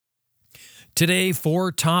Today,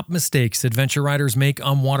 4 top mistakes adventure riders make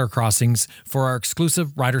on water crossings for our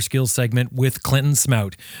exclusive Rider Skills segment with Clinton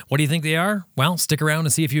Smout. What do you think they are? Well, stick around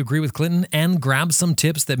and see if you agree with Clinton and grab some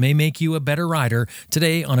tips that may make you a better rider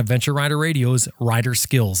today on Adventure Rider Radio's Rider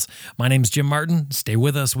Skills. My name's Jim Martin. Stay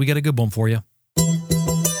with us. We got a good one for you.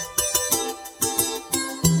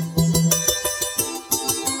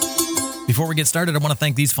 Before we get started, I want to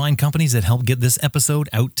thank these fine companies that helped get this episode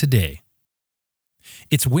out today.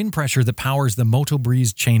 It's wind pressure that powers the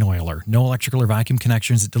MotoBreeze chain oiler. No electrical or vacuum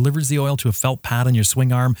connections. It delivers the oil to a felt pad on your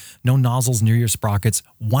swing arm. No nozzles near your sprockets.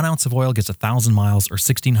 1 ounce of oil gets 1,000 miles or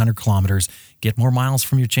 1,600 kilometers. Get more miles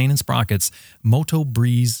from your chain and sprockets.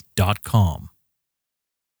 MotoBreeze.com.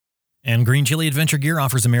 And Green Chili Adventure Gear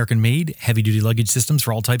offers American-made, heavy-duty luggage systems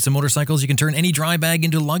for all types of motorcycles. You can turn any dry bag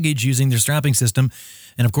into luggage using their strapping system.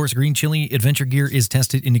 And of course, Green Chili Adventure Gear is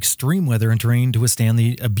tested in extreme weather and terrain to withstand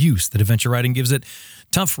the abuse that adventure riding gives it.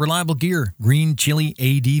 Tough, reliable gear.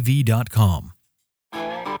 GreenChiliADV.com.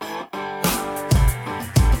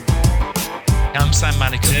 I'm Sam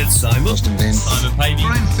Manikin. Simon. Austin Vince. Simon Pavey.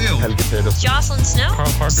 Brian Field. Helga Taylor. Jocelyn Snow.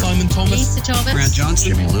 Carl Parker. Simon Thomas. Lisa Thomas. Grant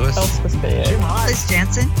Johnson. Jimmy Lewis. Liz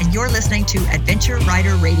Jansen, and you're listening to Adventure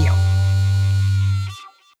Rider Radio.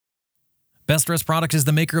 Best Rest Product is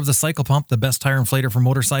the maker of the Cycle Pump, the best tire inflator for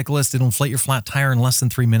motorcyclists. It'll inflate your flat tire in less than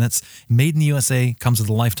 3 minutes. Made in the USA, comes with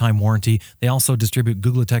a lifetime warranty. They also distribute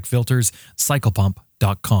Googletech filters.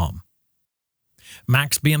 CyclePump.com.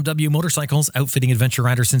 Max BMW Motorcycles, outfitting adventure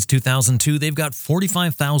riders since 2002. They've got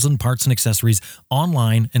 45,000 parts and accessories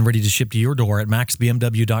online and ready to ship to your door at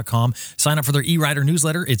maxbmw.com. Sign up for their e-rider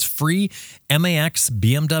newsletter. It's free,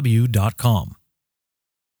 maxbmw.com.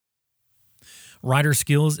 Rider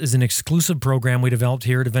Skills is an exclusive program we developed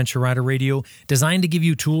here at Adventure Rider Radio, designed to give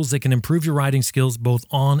you tools that can improve your riding skills both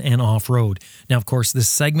on and off-road. Now, of course, this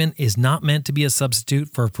segment is not meant to be a substitute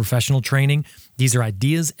for professional training. These are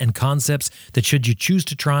ideas and concepts that, should you choose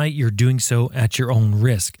to try, you're doing so at your own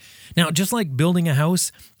risk. Now, just like building a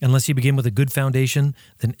house, unless you begin with a good foundation,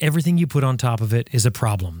 then everything you put on top of it is a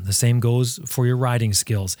problem. The same goes for your riding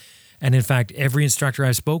skills. And in fact, every instructor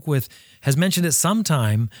I spoke with has mentioned at some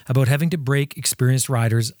time about having to break experienced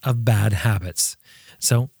riders of bad habits.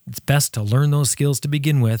 So it's best to learn those skills to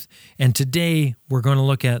begin with. And today we're going to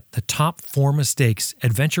look at the top 4 mistakes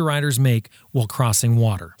adventure riders make while crossing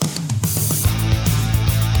water.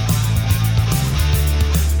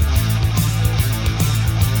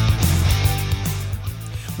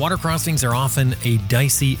 Water crossings are often a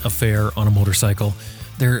dicey affair on a motorcycle.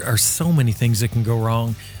 There are so many things that can go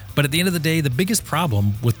wrong. But at the end of the day, the biggest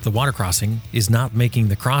problem with the water crossing is not making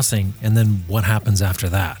the crossing and then what happens after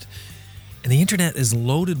that. And the internet is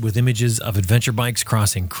loaded with images of adventure bikes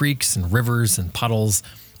crossing creeks and rivers and puddles.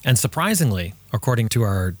 And surprisingly, according to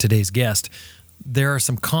our today's guest, there are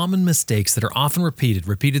some common mistakes that are often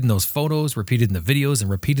repeated in those photos, repeated in the videos,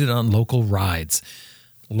 and repeated on local rides.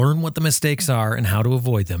 Learn what the mistakes are and how to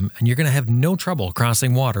avoid them, and you're going to have no trouble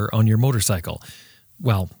crossing water on your motorcycle.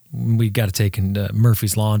 Well, we got to take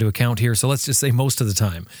Murphy's Law into account here, so let's just say most of the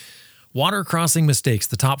time. Water crossing mistakes,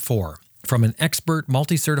 the top 4, from an expert,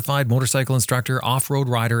 multi-certified motorcycle instructor, off-road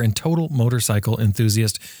rider, and total motorcycle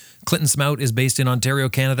enthusiast. Clinton Smout is based in Ontario,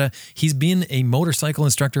 Canada. He's been a motorcycle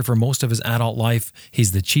instructor for most of his adult life.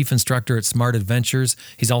 He's the chief instructor at Smart Adventures.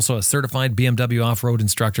 He's also a certified BMW off-road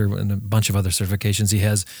instructor and a bunch of other certifications he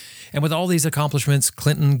has. And with all these accomplishments,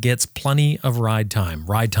 Clinton gets plenty of ride time.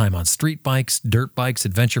 Ride time on street bikes, dirt bikes,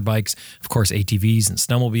 adventure bikes, of course, ATVs and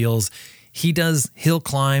snowmobiles. He does hill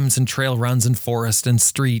climbs and trail runs in forest and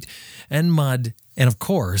street and mud. And of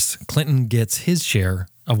course, Clinton gets his share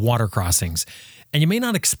of water crossings. And you may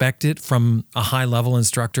not expect it from a high-level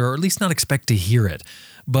instructor, or at least not expect to hear it.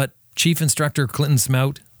 But Chief Instructor Clinton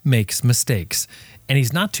Smout makes mistakes, and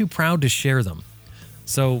he's not too proud to share them.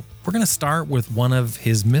 So we're going to start with one of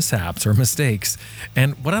his mishaps or mistakes.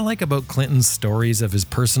 And what I like about Clinton's stories of his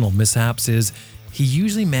personal mishaps is he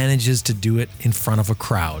usually manages to do it in front of a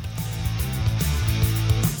crowd.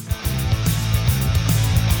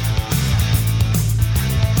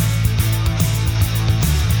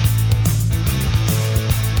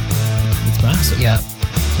 Massive.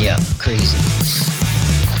 Yeah, crazy.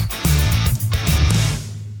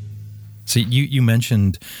 So you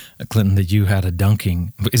mentioned, Clinton, that you had a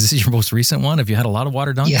dunking. Is this your most recent one? Have you had a lot of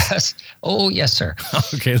water dunks? Yes. Oh, yes, sir.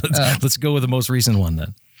 Okay, let's go with the most recent one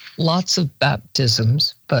then. Lots of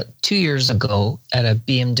baptisms, but 2 years ago at a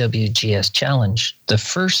BMW GS Challenge, the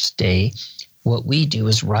first day, what we do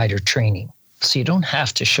is rider training. So you don't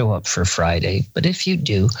have to show up for Friday, but if you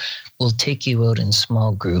do, we'll take you out in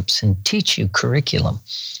small groups and teach you curriculum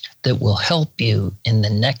that will help you in the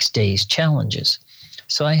next day's challenges.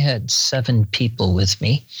 So I had 7 people with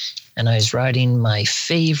me, and I was riding my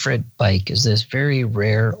favorite bike, is this very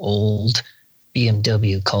rare old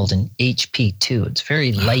BMW called an HP2. It's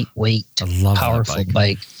very lightweight, powerful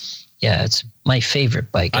bike. Yeah, it's my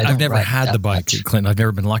favorite bike. I've never had the bike, Clinton. I've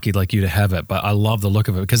never been lucky like you to have it, but I love the look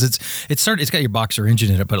of it because it's got your boxer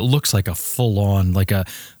engine in it, but it looks like a full-on, like a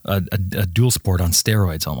dual sport on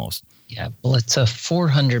steroids almost. Yeah, well, it's a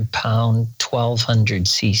 400-pound, 1,200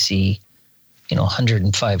 cc,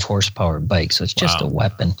 105 horsepower bike, so it's just a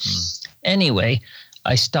weapon. Anyway,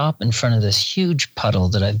 I stop in front of this huge puddle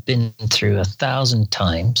that I've been through 1,000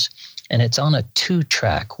 times, and it's on a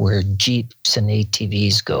 2-track where Jeeps and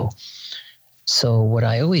ATVs go. So what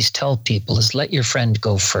I always tell people is let your friend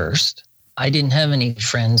go first. I didn't have any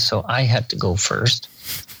friends, so I had to go first.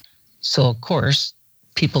 So, of course,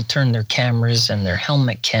 people turn their cameras and their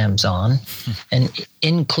helmet cams on, and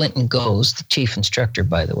in Clinton goes, the chief instructor,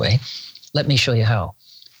 by the way. Let me show you how.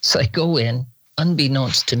 So I go in,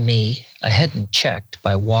 unbeknownst to me, I hadn't checked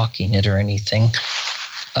by walking it or anything.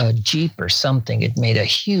 A Jeep or something had made a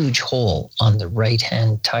huge hole on the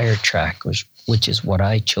right-hand tire track, which is what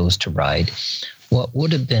I chose to ride. What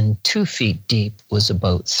would have been 2 feet deep was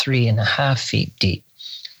about 3.5 feet deep.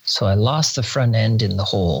 So I lost the front end in the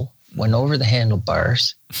hole, went over the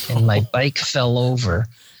handlebars, and my bike fell over.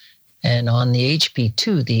 And on the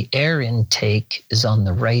HP2, the air intake is on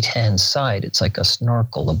the right-hand side. It's like a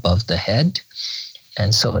snorkel above the head.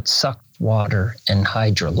 And so it sucked water and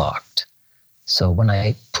hydrolocked. So when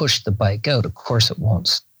I push the bike out, of course, it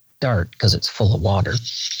won't start because it's full of water.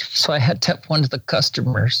 So I had to have one of the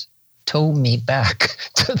customers tow me back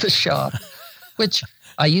to the shop, which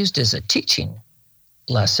I used as a teaching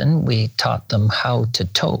lesson. We taught them how to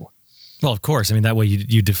tow. Well, of course. I mean, that way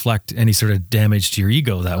you deflect any sort of damage to your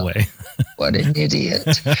ego that way. What an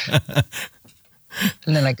idiot.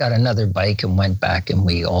 And then I got another bike and went back, and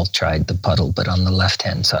we all tried the puddle, but on the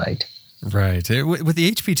left-hand side. Right. With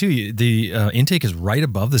the HP2, the intake is right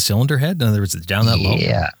above the cylinder head? In other words, it's down that low?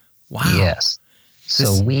 Yeah. Wow. Yes.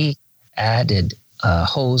 So we added a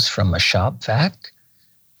hose from a shop vac.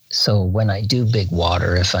 So when I do big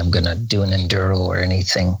water, if I'm going to do an enduro or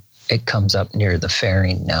anything, it comes up near the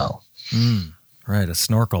fairing now. Right, a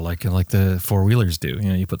snorkel like the four-wheelers do.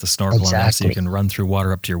 You put the snorkel on there so you can run through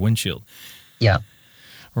water up to your windshield. Yeah.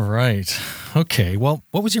 Right. Okay. Well,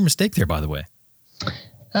 what was your mistake there, by the way?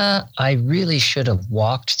 I really should have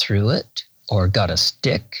walked through it or got a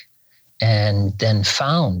stick and then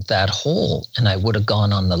found that hole, and I would have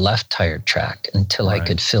gone on the left tire track until I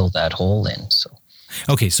could fill that hole in. So.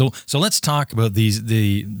 Okay, so let's talk about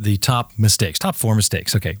the top mistakes, top 4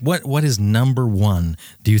 mistakes. Okay, what is number 1,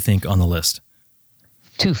 do you think, on the list?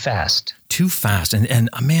 Too fast. Too fast. And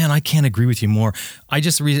man, I can't agree with you more. I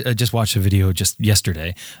just watched a video just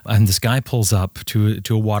yesterday, and this guy pulls up to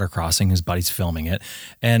a water crossing. His buddy's filming it.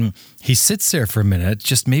 And he sits there for a minute,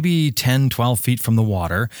 just maybe 10, 12 feet from the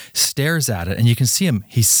water, stares at it, and you can see him.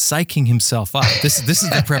 He's psyching himself up. This is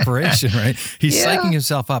the preparation, right? He's psyching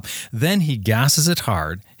himself up. Then he gasses it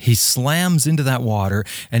hard. He slams into that water,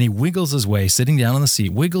 and he wiggles his way, sitting down on the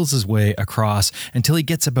seat, wiggles his way across until he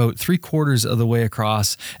gets about 3/4 of the way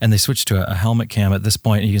across, and they switch to a helmet cam at this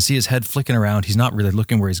point, and you can see his head flicking around. He's not really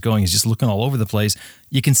looking where he's going. He's just looking all over the place.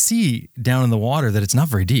 You can see down in the water that it's not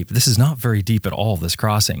very deep. This is not very deep at all, this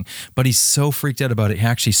crossing. But he's so freaked out about it, he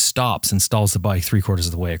actually stops and stalls the bike 3/4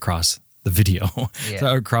 of the way across the video,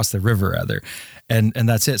 across the river rather. And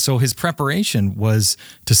that's it. So his preparation was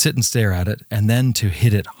to sit and stare at it and then to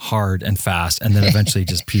hit it hard and fast and then eventually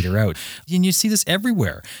just peter out. And you see this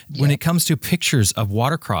everywhere. When it comes to pictures of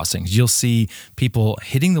water crossings, you'll see people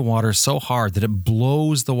hitting the water so hard that it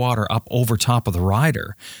blows the water up over top of the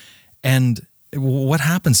rider. And what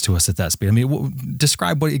happens to us at that speed? I mean,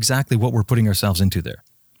 describe exactly what we're putting ourselves into there.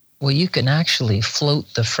 Well, you can actually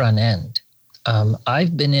float the front end.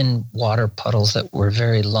 I've been in water puddles that were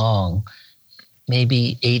very long,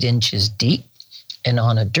 maybe 8 inches deep. And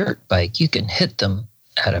on a dirt bike, you can hit them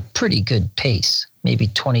at a pretty good pace, maybe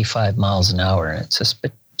 25 miles an hour. And it's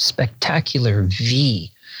a spectacular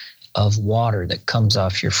V of water that comes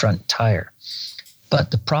off your front tire.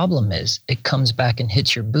 But the problem is it comes back and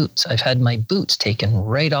hits your boots. I've had my boots taken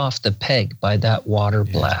right off the peg by that water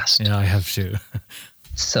blast. Yeah, I have too.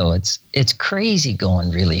 So it's crazy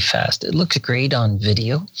going really fast. It looks great on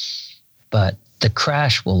video, but the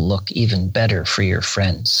crash will look even better for your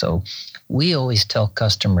friends. So we always tell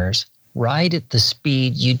customers, ride at the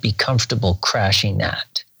speed you'd be comfortable crashing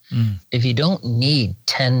at. If you don't need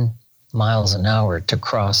 10 miles an hour to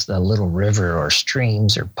cross the little river or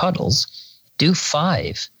streams or puddles, do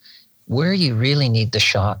 5. where you really need the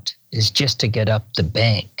shot is just to get up the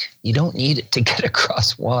bank. You don't need it to get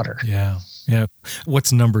across water. Yeah.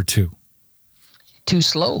 What's number 2? Too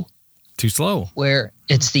slow. Too slow. Where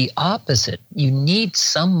it's the opposite. You need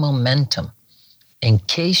some momentum in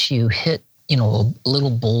case you hit, a little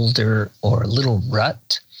boulder or a little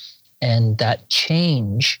rut, and that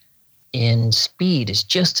change in speed is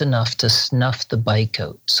just enough to snuff the bike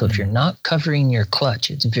out. So if you're not covering your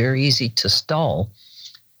clutch, it's very easy to stall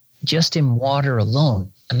just in water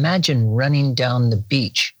alone. Imagine running down the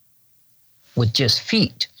beach with just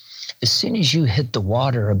feet. As soon as you hit the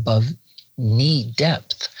water above knee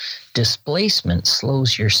depth, displacement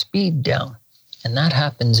slows your speed down. And that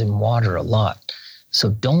happens in water a lot. So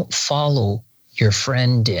don't follow your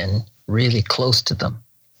friend in really close to them,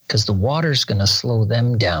 because the water's going to slow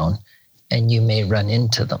them down and you may run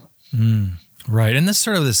into them. Right. And that's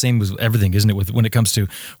sort of the same with everything, isn't it? When it comes to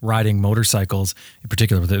riding motorcycles, in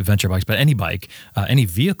particular with adventure bikes, but any bike, any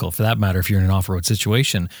vehicle for that matter, if you're in an off-road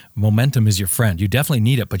situation, momentum is your friend. You definitely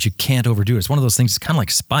need it, but you can't overdo it. It's one of those things, it's kind of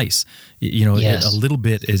like spice. Yes. A little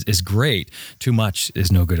bit is great. Too much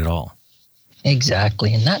is no good at all.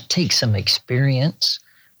 Exactly. And that takes some experience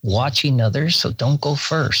watching others. So don't go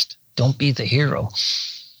first. Don't be the hero.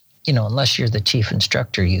 Unless you're the chief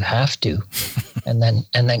instructor, you have to, and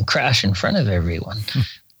then crash in front of everyone.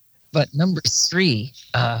 But number 3,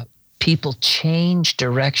 people change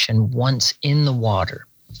direction once in the water.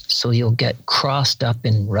 So you'll get crossed up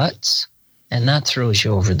in ruts, and that throws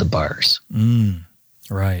you over the bars.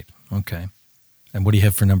 Right. Okay. And what do you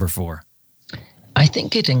have for number 4? I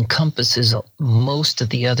think it encompasses most of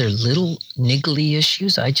the other little niggly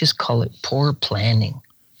issues. I just call it poor planning.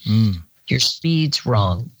 Your speed's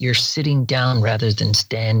wrong. You're sitting down rather than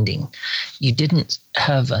standing. You didn't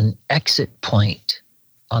have an exit point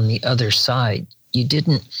on the other side. You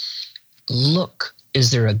didn't look,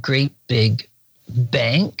 is there a great big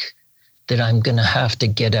bank that I'm going to have to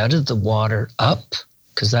get out of the water up?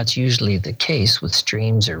 Because that's usually the case with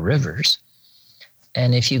streams or rivers.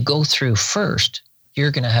 And if you go through first,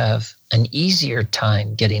 you're going to have an easier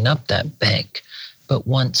time getting up that bank. But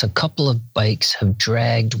once a couple of bikes have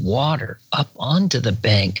dragged water up onto the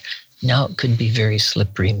bank, now it could be very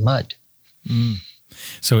slippery mud.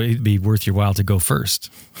 So it'd be worth your while to go first.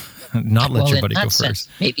 Not let your buddy go first.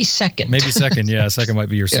 Maybe second. Yeah. Second might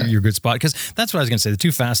be your good spot. Because that's what I was going to say. The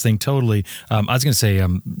too fast thing, totally. I was going to say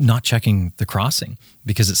not checking the crossing,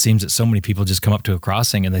 because it seems that so many people just come up to a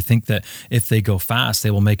crossing and they think that if they go fast, they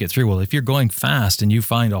will make it through. Well, if you're going fast and you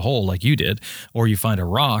find a hole like you did, or you find a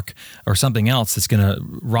rock or something else that's going to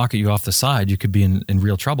rocket you off the side, you could be in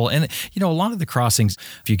real trouble. And, a lot of the crossings,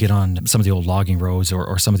 if you get on some of the old logging roads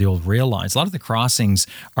or some of the old rail lines, a lot of the crossings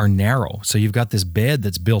are narrow. So you've got this bed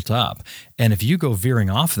that's built up. And if you go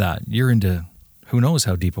veering off that, you're into who knows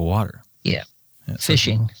how deep of water. Yeah.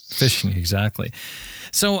 Fishing, exactly.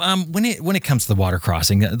 So when it comes to the water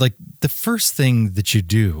crossing, like the first thing that you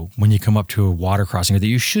do when you come up to a water crossing, or that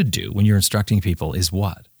you should do when you're instructing people, is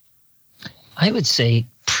what? I would say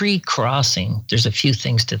pre-crossing, there's a few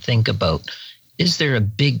things to think about. Is there a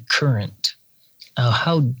big current?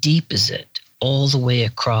 How deep is it all the way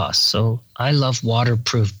across? So I love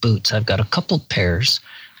waterproof boots. I've got a couple pairs.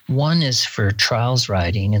 One is for trials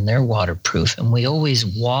riding, and they're waterproof. And we always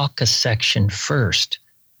walk a section first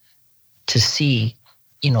to see,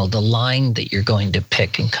 the line that you're going to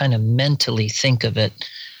pick, and kind of mentally think of it.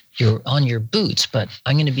 You're on your boots, but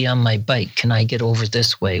I'm going to be on my bike. Can I get over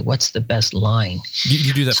this way? What's the best line?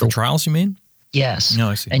 You do that for trials, you mean? Yes. No,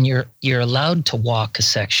 I see. And you're allowed to walk a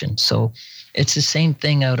section. So it's the same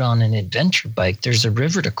thing out on an adventure bike. There's a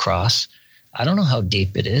river to cross. I don't know how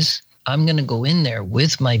deep it is. I'm going to go in there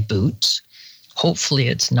with my boots. Hopefully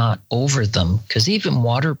it's not over them, because even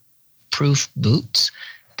waterproof boots,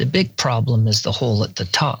 the big problem is the hole at the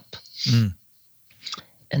top.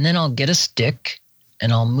 And then I'll get a stick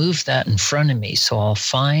and I'll move that in front of me. So I'll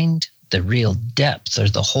find the real depth or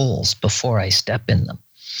the holes before I step in them.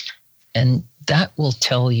 And that will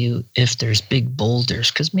tell you if there's big boulders,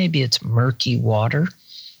 because maybe it's murky water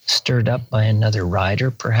stirred up by another rider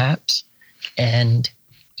perhaps. And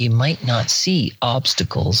you might not see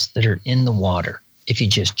obstacles that are in the water if you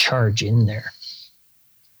just charge in there.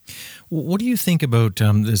 What do you think about,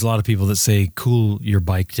 there's a lot of people that say cool your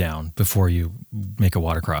bike down before you make a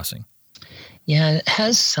water crossing? Yeah, it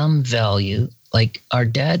has some value. Like our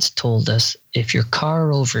dads told us, if your car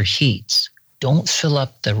overheats, don't fill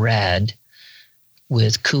up the rad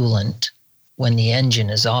with coolant when the engine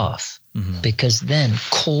is off, because then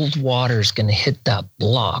cold water is going to hit that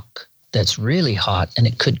block that's really hot and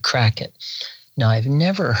it could crack it. Now, I've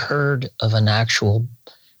never heard of an actual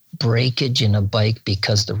breakage in a bike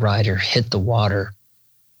because the rider hit the water,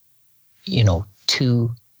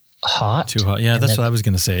 too hot. Too hot. Yeah, that's what I was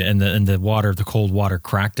going to say. And the cold water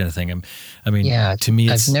cracked anything. I mean, to me,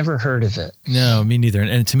 I've never heard of it. No, me neither.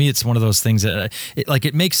 And to me, it's one of those things that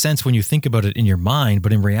it makes sense when you think about it in your mind,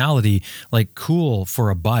 but in reality, like cool for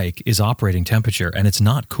a bike is operating temperature, and it's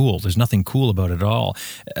not cool. There's nothing cool about it at all.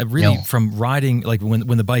 From riding, like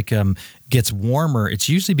when the bike gets warmer, it's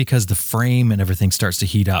usually because the frame and everything starts to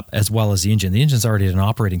heat up, as well as the engine. The engine's already at an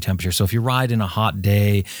operating temperature. So if you ride in a hot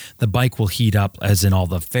day, the bike will heat up, as in all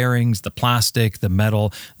the fairings, the plastic, the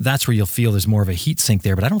metal. That's where you'll feel there's more of a heat sink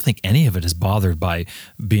there. But I don't think any of it is bothered by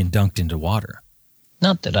being dunked into water.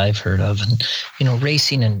 Not that I've heard of. And,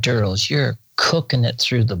 racing enduros, you're cooking it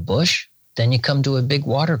through the bush. Then you come to a big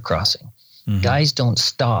water crossing. Mm-hmm. Guys don't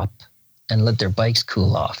stop and let their bikes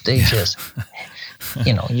cool off. They just...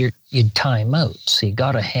 you'd time out. So you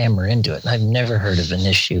got to hammer into it. And I've never heard of an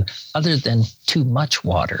issue other than too much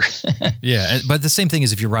water. Yeah. But the same thing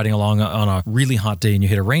is if you're riding along on a really hot day and you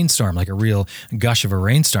hit a rainstorm, like a real gush of a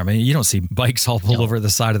rainstorm, I mean, you don't see bikes all pulled over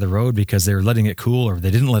the side of the road because they're letting it cool or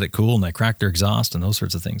they didn't let it cool and they cracked their exhaust and those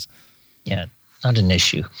sorts of things. Yeah. Not an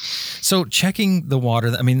issue. So checking the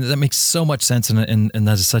water, I mean, that makes so much sense. And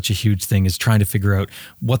that is such a huge thing, is trying to figure out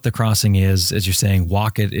what the crossing is. As you're saying,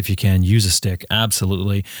 walk it if you can, use a stick.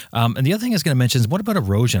 Absolutely. And the other thing I was going to mention is, what about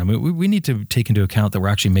erosion? I mean, we need to take into account that we're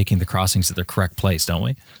actually making the crossings at the correct place, don't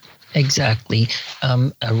we? Exactly.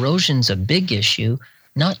 Erosion's a big issue,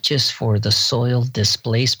 not just for the soil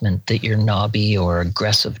displacement that your knobby or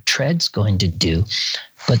aggressive tread's going to do,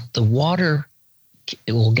 but the water,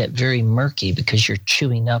 it will get very murky because you're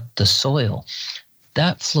chewing up the soil.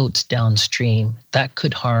 That floats downstream. That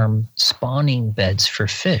could harm spawning beds for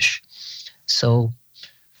fish. So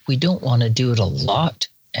we don't want to do it a lot,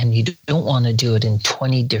 and you don't want to do it in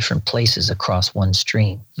 20 different places across one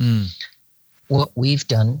stream. What we've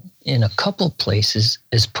done in a couple places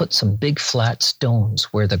is put some big flat stones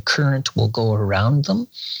where the current will go around them,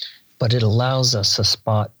 but it allows us a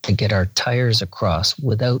spot to get our tires across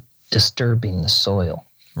without disturbing the soil.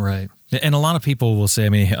 Right. And a lot of people will say, I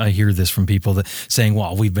mean, I hear this from people that saying,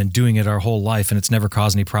 well, we've been doing it our whole life and it's never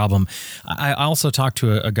caused any problem. I also talked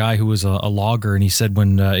to a guy who was a logger, and he said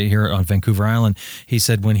when here on Vancouver Island, he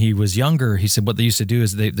said when he was younger, he said what they used to do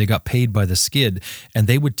is they got paid by the skid, and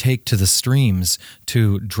they would take to the streams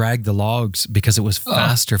to drag the logs because it was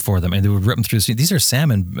faster for them, and they would rip them through the stream. These are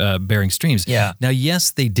salmon bearing streams. Yeah. Now,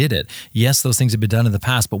 yes, they did it. Yes, those things have been done in the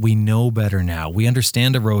past, but we know better now. We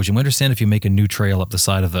understand erosion. We understand if you make a new trail up the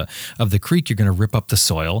side of the creek, you're going to rip up the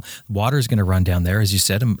soil. Water is going to run down there, as you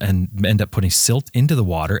said, and end up putting silt into the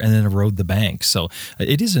water and then erode the bank. So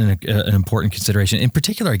it is an important consideration, in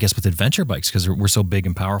particular, I guess, with adventure bikes, because we're so big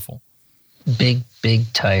and powerful. Big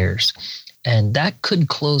tires. And that could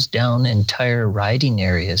close down entire riding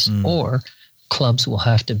areas, or clubs will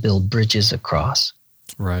have to build bridges across.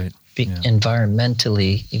 Right.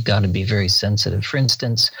 Environmentally, you've got to be very sensitive. For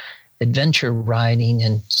instance, adventure riding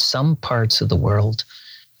in some parts of the world,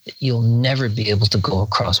 you'll never be able to go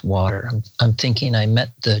across water. I'm thinking I met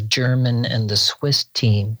the German and the Swiss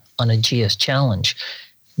team on a GS Challenge.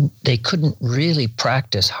 They couldn't really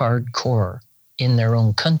practice hardcore in their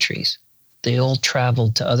own countries. They all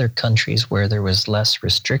traveled to other countries where there was less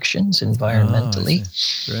restrictions environmentally.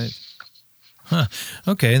 Right. Huh.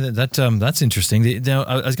 Okay, that's interesting. Now,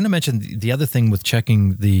 I was going to mention the other thing with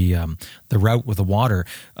checking the route with the water.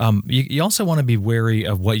 You also want to be wary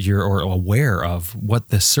of what or aware of what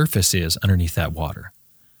the surface is underneath that water.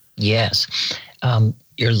 Yes,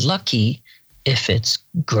 you're lucky if it's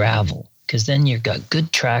gravel, because then you've got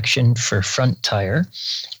good traction for front tire,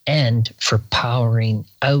 and for powering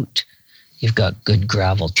out, you've got good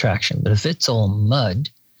gravel traction. But if it's all mud,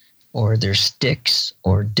 or there's sticks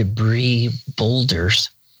or debris, boulders,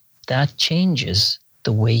 that changes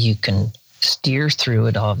the way you can steer through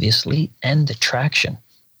it, obviously, and the traction.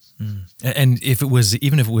 And if it was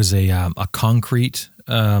a concrete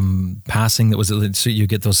passing that was, so you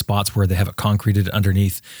get those spots where they have it concreted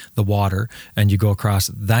underneath the water and you go across,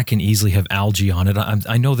 that can easily have algae on it.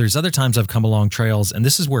 I know there's other times I've come along trails, and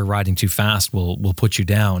this is where riding too fast will put you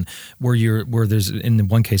down, where there's, in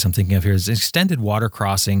one case I'm thinking of here, is extended water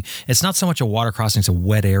crossing. It's not so much a water crossing, it's a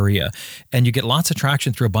wet area, and you get lots of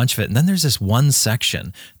traction through a bunch of it. And then there's this one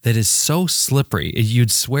section that is so slippery,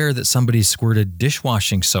 you'd swear that somebody squirted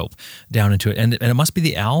dishwashing soap down into it. And it must be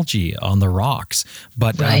the algae on the rocks.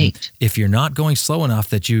 But if you're not going slow enough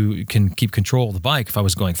that you can keep control of the bike, if I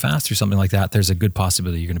was going fast or something like that, there's a good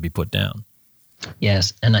possibility you're going to be put down.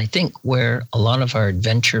 Yes. And I think where a lot of our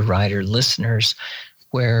adventure rider listeners,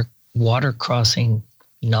 where water crossing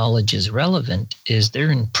knowledge is relevant is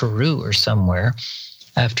they're in Peru or somewhere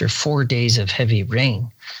after 4 days of heavy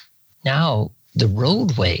rain. Now the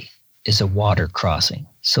roadway is a water crossing.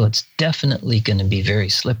 So it's definitely going to be very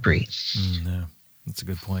slippery. Yeah, that's a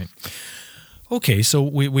good point. Okay, so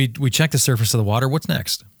we check the surface of the water. What's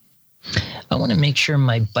next? I want to make sure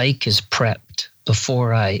my bike is prepped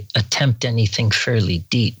before I attempt anything fairly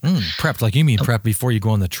deep. Prepped, like you mean prepped before you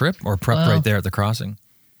go on the trip, or prepped right there at the crossing?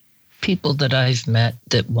 People that I've met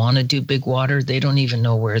that want to do big water, they don't even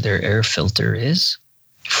know where their air filter is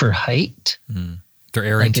for height. Their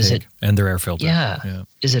air intake and their air filter. Yeah.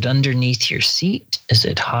 Is it underneath your seat? Is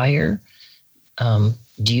it higher?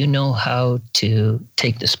 Do you know how to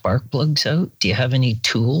take the spark plugs out? Do you have any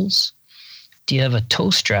tools? Do you have a tow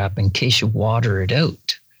strap in case you water it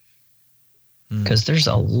out? Because there's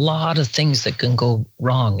a lot of things that can go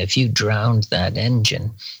wrong if you drowned that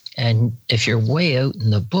engine. And if you're way out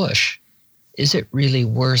in the bush, is it really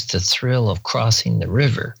worth the thrill of crossing the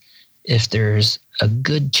river if there's a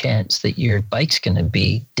good chance that your bike's going to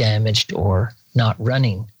be damaged or not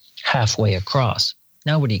running halfway across?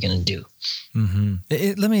 Now what are you going to do?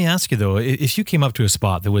 Let me ask you, though, if you came up to a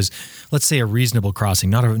spot that was, let's say, a reasonable crossing,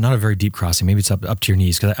 not a very deep crossing, maybe it's up to your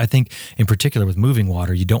knees, because I think in particular with moving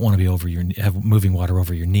water, you don't want to be have moving water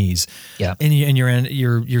over your knees. Yeah. And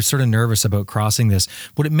you're sort of nervous about crossing this.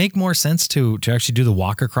 Would it make more sense to actually do the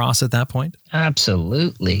walk across at that point?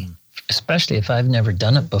 Absolutely. Especially if I've never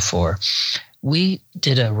done it before. We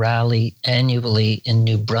did a rally annually in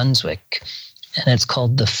New Brunswick, and it's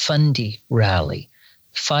called the Fundy Rally.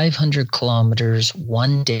 500 kilometers,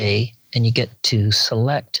 1 day, and you get to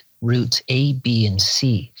select routes A, B, and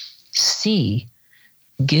C. C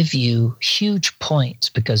give you huge points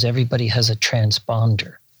because everybody has a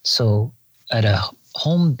transponder. So at a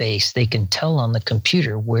home base, they can tell on the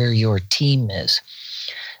computer where your team is.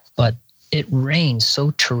 But it rained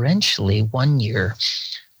so torrentially one year,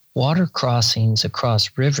 water crossings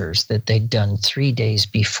across rivers that they'd done 3 days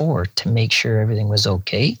before to make sure everything was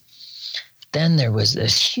okay. Then there was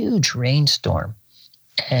this huge rainstorm,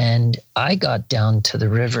 and I got down to the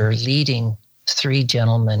river leading 3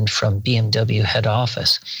 gentlemen from BMW head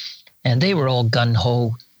office, and they were all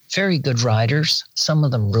gung-ho, very good riders, some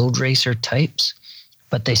of them road racer types,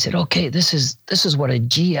 but they said, okay, this is what a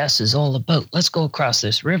GS is all about. Let's go across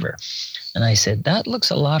this river. And I said, that looks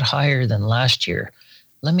a lot higher than last year.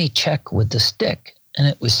 Let me check with the stick. And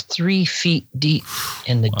it was 3 feet deep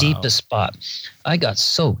in the deepest spot. I got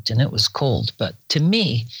soaked and it was cold. But to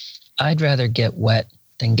me, I'd rather get wet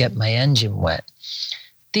than get my engine wet.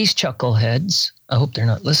 These chuckleheads, I hope they're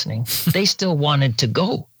not listening, they still wanted to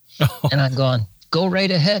go. And I'm going, go right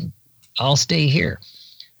ahead. I'll stay here.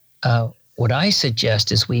 What I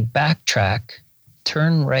suggest is we backtrack,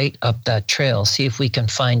 turn right up that trail, see if we can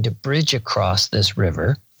find a bridge across this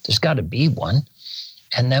river. There's got to be one.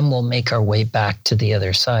 And then we'll make our way back to the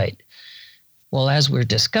other side. Well, as we're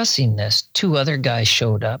discussing this, 2 other guys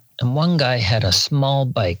showed up, and one guy had a small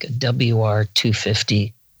bike, a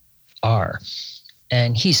WR250R.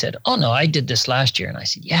 And he said, oh, no, I did this last year. And I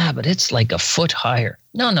said, yeah, but it's like a foot higher.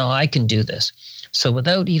 No, I can do this. So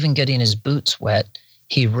without even getting his boots wet,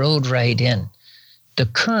 he rode right in. The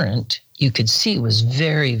current, you could see, was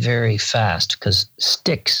very, very fast because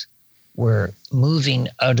sticks were moving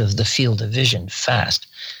out of the field of vision fast.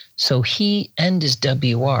 So he and his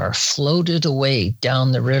WR floated away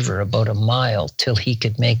down the river about a mile till he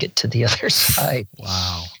could make it to the other side.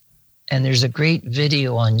 Wow. And there's a great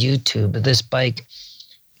video on YouTube of this bike.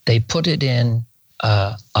 They put it in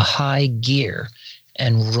a high gear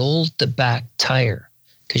and rolled the back tire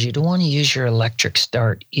because you don't want to use your electric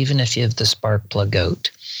start even if you have the spark plug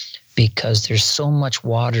out because there's so much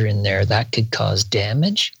water in there that could cause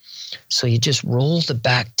damage. So you just roll the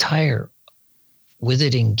back tire with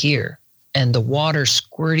it in gear and the water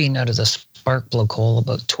squirting out of the spark plug hole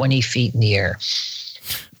about 20 feet in the air.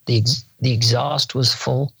 The exhaust was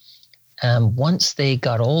full. Once they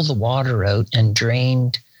got all the water out and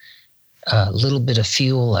drained a little bit of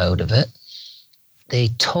fuel out of it, they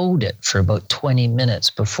towed it for about 20 minutes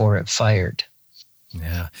before it fired.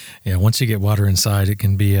 Yeah. Once you get water inside, it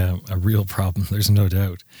can be a real problem. There's no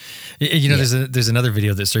doubt. You know, there's another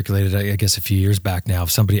video that circulated, I guess, a few years back now of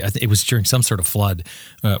somebody. I think it was during some sort of flood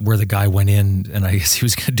where the guy went in, and I guess he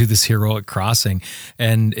was going to do this heroic crossing,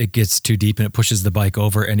 and it gets too deep and it pushes the bike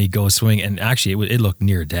over, and he goes swing. And actually, it looked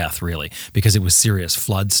near death, really, because it was serious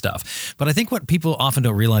flood stuff. But I think what people often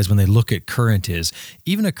don't realize when they look at current is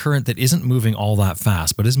even a current that isn't moving all that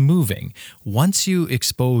fast, but is moving. Once you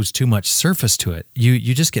expose too much surface to it,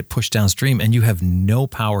 you just get pushed downstream and you have no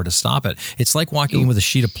power to stop it. It's like walking with a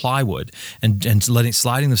sheet of plywood and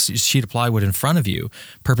sliding the sheet of plywood in front of you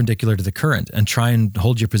perpendicular to the current and try and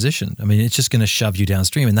hold your position. I mean, it's just going to shove you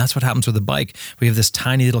downstream. And that's what happens with a bike. We have this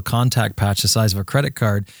tiny little contact patch the size of a credit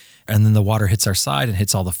card, and then the water hits our side and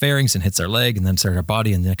hits all the fairings and hits our leg and then starts our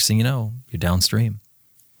body. And the next thing you know, you're downstream.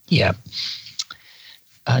 Yeah.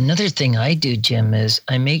 Another thing I do, Jim, is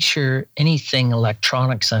I make sure anything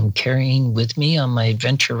electronics I'm carrying with me on my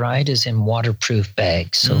adventure ride is in waterproof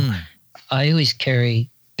bags. So I always carry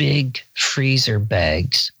big freezer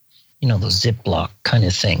bags, those Ziploc kind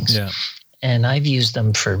of things. Yeah. And I've used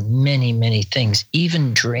them for many, many things,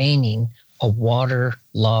 even draining a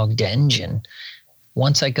waterlogged engine.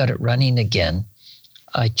 Once I got it running again,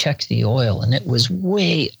 I checked the oil and it was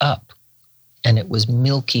way up and it was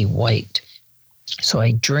milky white. So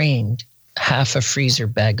I drained half a freezer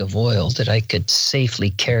bag of oil that I could safely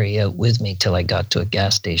carry out with me till I got to a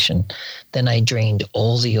gas station. Then I drained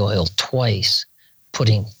all the oil twice,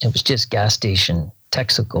 it was just gas station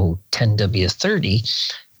Texaco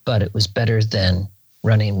 10W30, but it was better than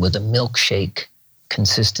running with a milkshake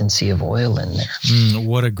consistency of oil in there.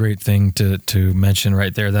 What a great thing to mention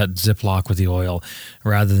right there, that Ziploc with the oil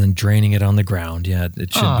rather than draining it on the ground. Yeah,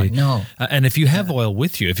 it should be. No. And if you have oil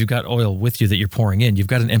with you, if you've got oil with you that you're pouring in, you've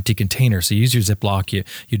got an empty container. So you use your Ziploc,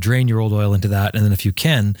 you drain your old oil into that. And then if you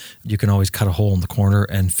can always cut a hole in the corner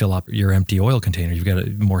and fill up your empty oil container. You've got a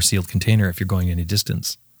more sealed container if you're going any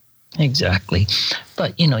distance. Exactly.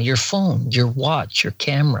 But, your phone, your watch, your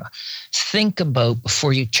camera, think about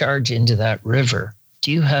before you charge into that river. Do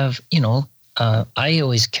you have, I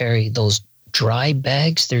always carry those dry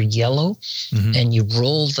bags. They're yellow and you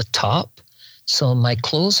roll the top. So my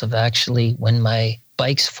clothes have actually, when my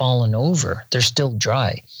bike's fallen over, they're still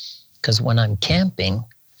dry. Because when I'm camping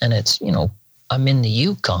and it's, I'm in the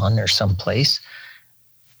Yukon or someplace,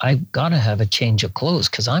 I've got to have a change of clothes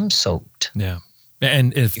because I'm soaked. Yeah.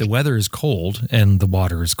 And if the weather is cold and the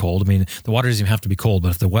water is cold, I mean, the water doesn't even have to be cold, but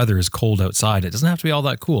if the weather is cold outside, it doesn't have to be all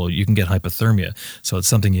that cool. You can get hypothermia. So it's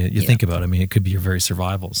something you think about. I mean, it could be your very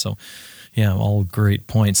survival. So, yeah, all great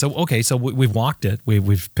points. So, okay, so we've walked it.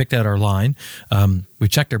 We've picked out our line.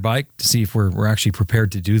 We've checked our bike to see if we're actually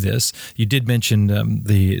prepared to do this. You did mention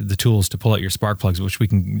the tools to pull out your spark plugs, which we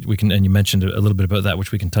can, and you mentioned a little bit about that,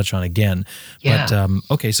 which we can touch on again. Yeah. But,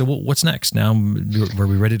 okay, so what's next? Now, were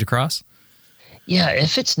we ready to cross? Yeah,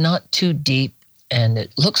 if it's not too deep and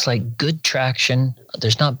it looks like good traction,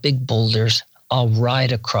 there's not big boulders, I'll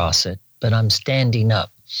ride across it, but I'm standing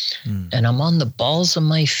up and I'm on the balls of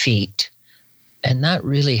my feet. And that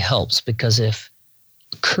really helps because if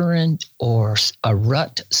current or a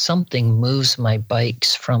rut, something moves my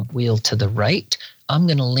bike's front wheel to the right, I'm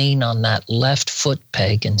going to lean on that left foot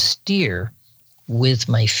peg and steer with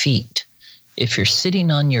my feet. If you're sitting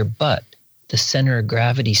on your butt, the center of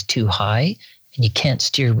gravity is too high and you can't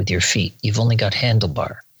steer with your feet. You've only got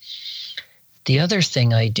handlebar. The other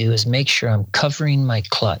thing I do is make sure I'm covering my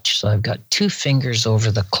clutch. So I've got 2 fingers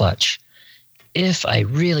over the clutch. If I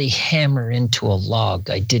really hammer into a log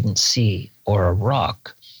I didn't see or a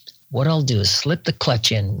rock, what I'll do is slip the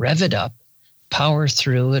clutch in, rev it up, power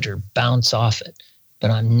through it or bounce off it,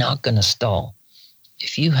 but I'm not going to stall.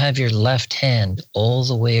 If you have your left hand all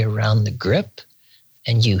the way around the grip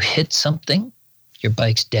and you hit something, your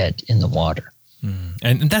bike's dead in the water.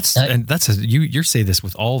 You say this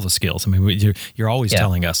with all the skills. I mean, you're always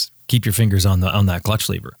telling us keep your fingers on that clutch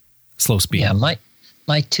lever, slow speed. Yeah,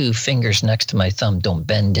 my 2 fingers next to my thumb don't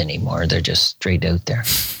bend anymore. They're just straight out there.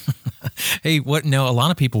 Hey, a lot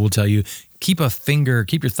of people will tell you keep your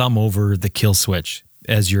thumb over the kill switch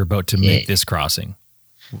as you're about to make this crossing.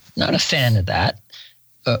 Not a fan of that.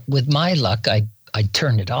 With my luck, I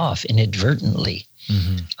turn it off inadvertently.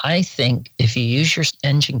 Mm-hmm. I think if you use your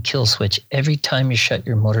engine kill switch every time you shut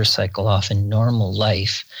your motorcycle off in normal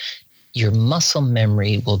life, your muscle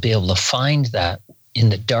memory will be able to find that in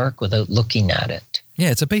the dark without looking at it.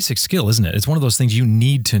 Yeah, it's a basic skill, isn't it? It's one of those things you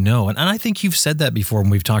need to know. And I think you've said that before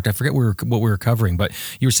when we've talked. I forget what we were covering, but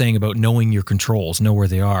you were saying about knowing your controls, know where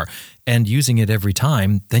they are, and using it every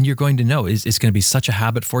time, then you're going to know. It's going to be such a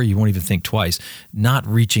habit for you, you won't even think twice, not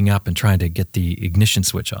reaching up and trying to get the ignition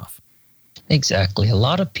switch off. Exactly. A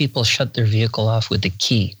lot of people shut their vehicle off with the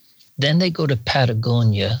key. Then they go to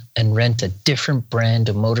Patagonia and rent a different brand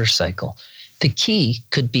of motorcycle. The key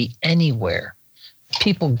could be anywhere.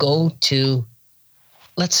 People go to,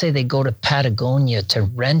 let's say they go to Patagonia to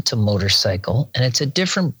rent a motorcycle and it's a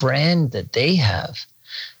different brand that they have.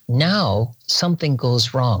 Now something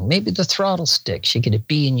goes wrong. Maybe the throttle sticks, you get a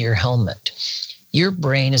bee in your helmet. Your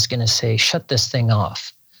brain is going to say, shut this thing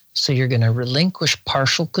off. So you're going to relinquish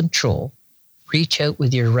partial control, reach out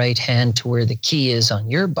with your right hand to where the key is on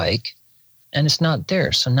your bike, and it's not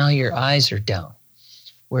there. So now your eyes are down.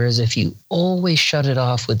 Whereas if you always shut it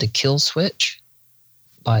off with the kill switch,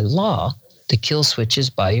 by law, the kill switch is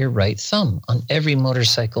by your right thumb on every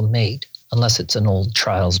motorcycle made, unless it's an old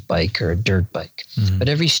trials bike or a dirt bike. Mm-hmm. But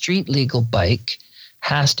every street legal bike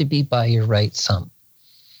has to be by your right thumb.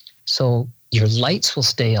 So your lights will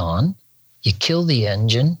stay on, you kill the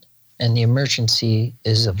engine, and the emergency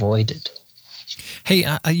is avoided. Hey,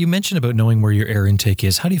 you mentioned about knowing where your air intake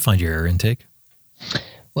is. How do you find your air intake?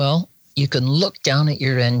 Well, you can look down at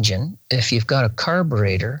your engine. If you've got a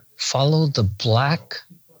carburetor, follow the black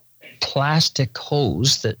plastic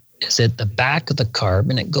hose that is at the back of the carb,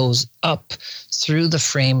 and it goes up through the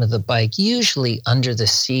frame of the bike, usually under the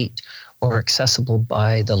seat or accessible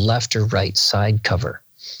by the left or right side cover.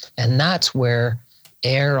 And that's where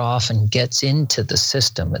air often gets into the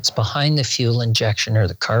system. It's behind the fuel injection or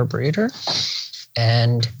the carburetor.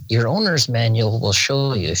 And your owner's manual will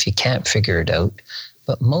show you if you can't figure it out.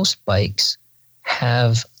 But most bikes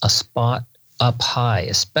have a spot up high,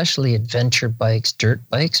 especially adventure bikes, dirt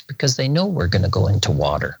bikes, because they know we're going to go into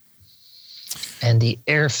water. And the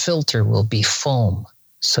air filter will be foam,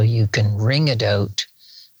 so you can wring it out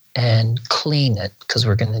and clean it, because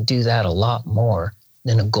we're going to do that a lot more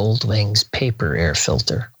than a Goldwings paper air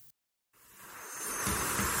filter.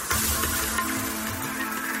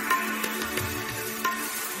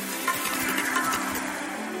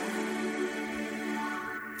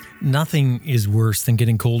 Nothing is worse than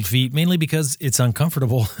getting cold feet, mainly because it's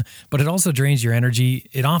uncomfortable, but it also drains your energy.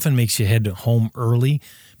 It often makes you head home early,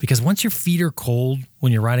 because once your feet are cold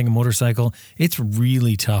when you're riding a motorcycle, it's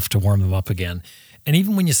really tough to warm them up again. And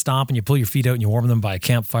even when you stop and you pull your feet out and you warm them by a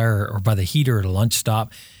campfire or by the heater at a lunch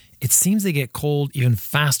stop, it seems they get cold even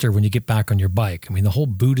faster when you get back on your bike. I mean, the whole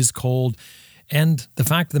boot is cold. And the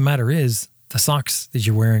fact of the matter is, the socks that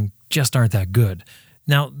you're wearing just aren't that good.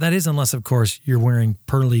 Now, that is unless, of course, you're wearing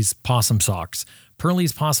Pearlie's Possum Socks.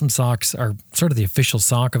 Pearlie's Possum Socks are sort of the official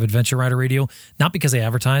sock of Adventure Rider Radio, not because they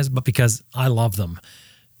advertise, but because I love them.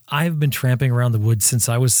 I've been tramping around the woods since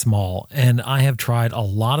I was small, and I have tried a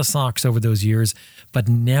lot of socks over those years, but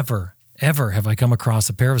never, ever have I come across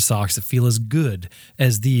a pair of socks that feel as good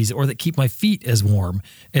as these, or that keep my feet as warm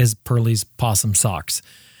as Pearlie's Possum Socks.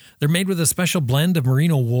 They're made with a special blend of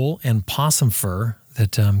merino wool and possum fur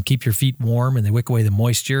that keep your feet warm, and they wick away the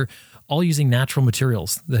moisture, all using natural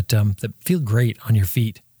materials that feel great on your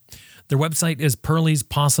feet. Their website is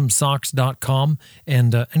pearliespossumsocks.com,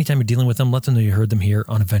 and anytime you're dealing with them, let them know you heard them here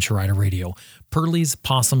on Adventure Rider Radio.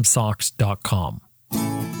 pearliespossumsocks.com.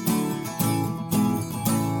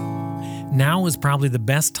 Now is probably the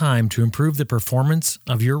best time to improve the performance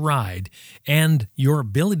of your ride and your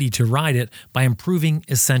ability to ride it by improving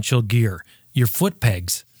essential gear. Your foot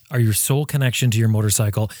pegs are your sole connection to your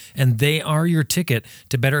motorcycle, and they are your ticket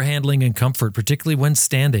to better handling and comfort, particularly when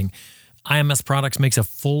standing. IMS Products makes a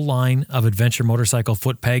full line of adventure motorcycle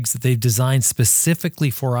foot pegs that they've designed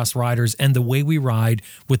specifically for us riders and the way we ride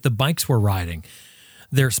with the bikes we're riding.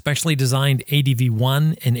 Their specially designed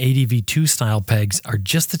ADV1 and ADV2 style pegs are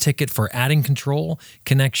just the ticket for adding control,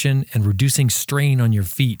 connection, and reducing strain on your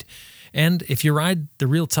feet. And if you ride the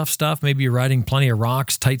real tough stuff, maybe you're riding plenty of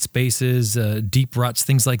rocks, tight spaces, deep ruts,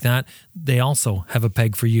 things like that, they also have a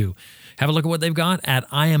peg for you. Have a look at what they've got at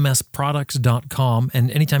imsproducts.com.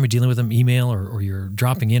 And anytime you're dealing with them, email or you're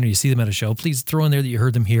dropping in or you see them at a show, please throw in there that you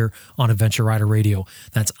heard them here on Adventure Rider Radio.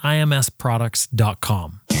 That's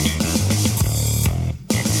imsproducts.com.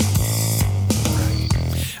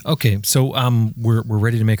 Okay, so we're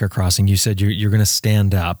ready to make our crossing. You said you're going to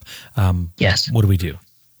stand up. Yes. What do we do?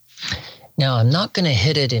 Now, I'm not going to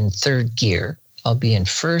hit it in third gear. I'll be in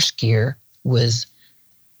first gear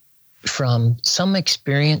from some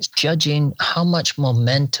experience, judging how much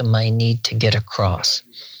momentum I need to get across.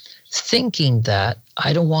 Thinking that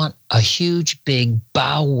I don't want a huge, big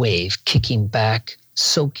bow wave kicking back,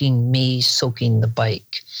 soaking the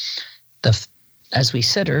bike. As we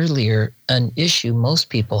said earlier, an issue most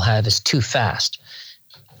people have is too fast.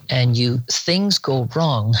 And things go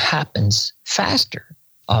wrong happens faster,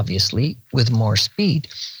 obviously, with more speed.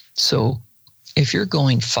 So if you're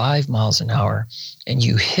going 5 miles an hour and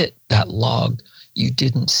you hit that log you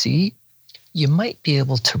didn't see, you might be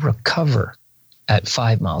able to recover at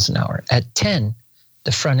 5 miles an hour. At 10,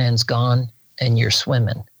 the front end's gone and you're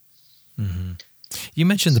swimming. Mm-hmm. You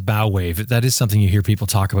mentioned the bow wave. That is something you hear people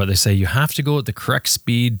talk about. They say you have to go at the correct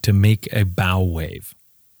speed to make a bow wave.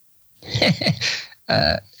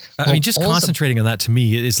 Concentrating on that to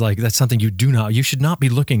me is like, that's something you should not be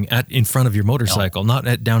looking at in front of your motorcycle,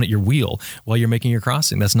 down at your wheel while you're making your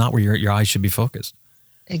crossing. That's not where your eyes should be focused.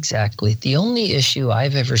 Exactly. The only issue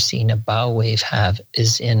I've ever seen a bow wave have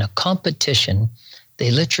is in a competition. They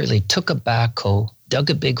literally took a backhoe, dug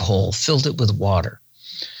a big hole, filled it with water.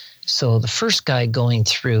 So the first guy going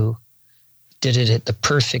through did it at the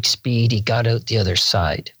perfect speed. He got out the other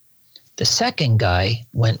side. The second guy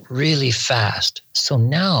went really fast. So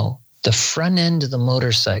now the front end of the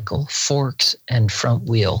motorcycle, forks and front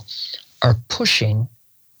wheel, are pushing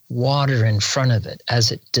water in front of it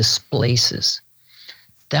as it displaces.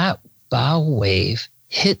 That bow wave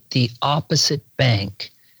hit the opposite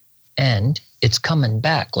bank and it's coming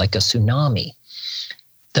back like a tsunami.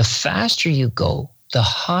 The faster you go, the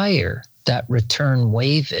higher that return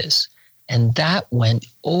wave is. And that went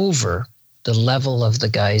over the level of the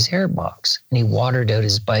guy's airbox. And he watered out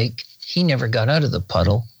his bike. He never got out of the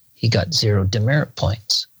puddle. He got 0 demerit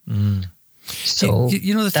points. So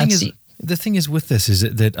the thing is with this is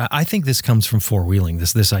that I think this comes from four-wheeling,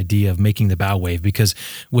 this idea of making the bow wave, because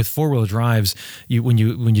with four-wheel drives, when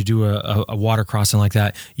you do a water crossing like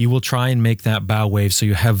that, you will try and make that bow wave so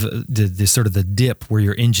you have the sort of the dip where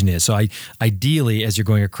your engine is. So ideally, as you're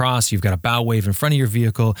going across, you've got a bow wave in front of your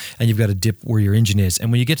vehicle and you've got a dip where your engine is.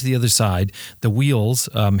 And when you get to the other side, the wheels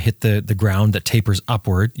hit the ground that tapers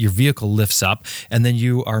upward, your vehicle lifts up, and then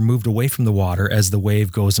you are moved away from the water as the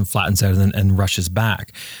wave goes and flattens out and rushes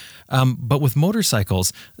back. But with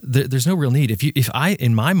motorcycles, there's no real need.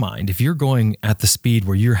 In my mind, if you're going at the speed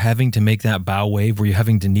where you're having to make that bow wave, where you're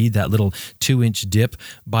having to need that little 2-inch dip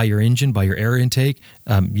by your engine, by your air intake,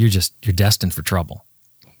 you're destined for trouble.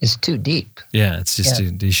 It's too deep. Yeah, it's just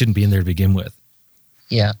you shouldn't be in there to begin with.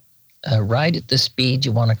 Yeah, ride at the speed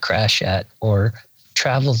you want to crash at, or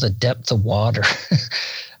travel the depth of water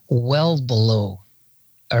well below,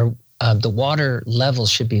 or the water level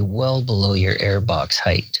should be well below your airbox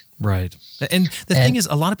height. Right. And the thing is,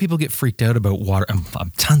 a lot of people get freaked out about water.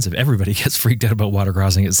 Everybody gets freaked out about water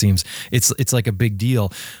crossing, it seems. It's like a big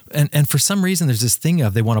deal. And for some reason, there's this thing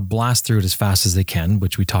of they want to blast through it as fast as they can,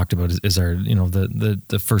 which we talked about is our,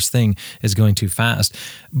 the first thing is going too fast.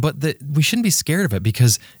 But we shouldn't be scared of it,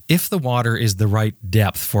 because if the water is the right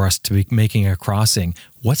depth for us to be making a crossing,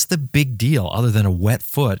 what's the big deal other than a wet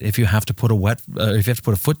foot if you have to put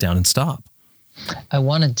a foot down and stop? I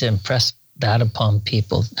wanted to impress that upon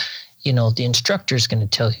people. The instructor is going to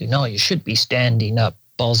tell you, no, you should be standing up,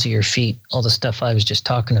 balls of your feet, all the stuff I was just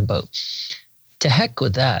talking about. To heck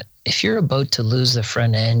with that. If you're about to lose the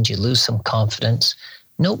front end, you lose some confidence,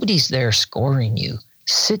 nobody's there scoring you.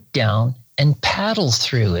 Sit down and paddle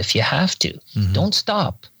through if you have to. Mm-hmm. Don't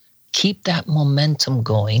stop. Keep that momentum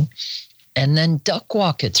going and then duck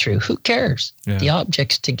walk it through. Who cares? Yeah. The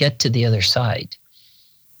object's to get to the other side.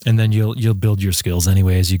 And then you'll build your skills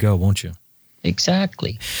anyway as you go, won't you?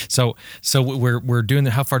 Exactly. So we're doing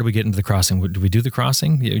how far do we get into the crossing? Do we do the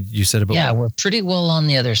crossing? You said about... Yeah, we're pretty well on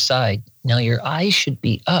the other side. Now your eyes should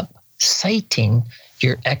be up, sighting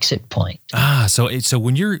your exit point. So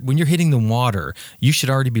when you're hitting the water, you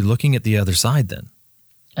should already be looking at the other side then.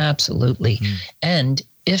 Absolutely. And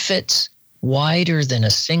if it's wider than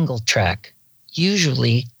a single track,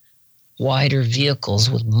 usually wider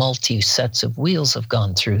vehicles with multi-sets of wheels have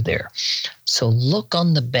gone through there. So look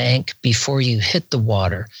on the bank before you hit the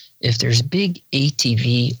water. If there's big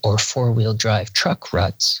ATV or four-wheel drive truck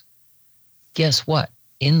ruts, guess what?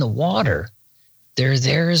 In the water, they're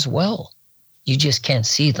there as well. You just can't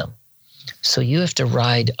see them. So you have to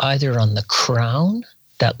ride either on the crown,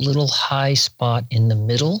 that little high spot in the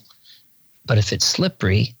middle, but if it's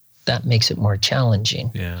slippery, that makes it more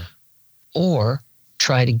challenging. Yeah. Or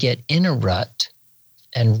try to get in a rut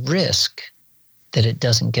and risk that it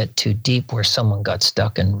doesn't get too deep where someone got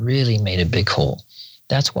stuck and really made a big hole.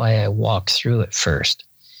 That's why I walk through it first.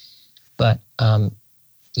 But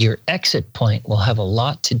your exit point will have a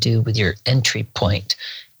lot to do with your entry point,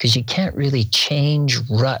 because you can't really change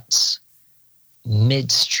ruts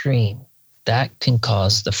midstream. That can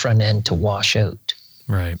cause the front end to wash out.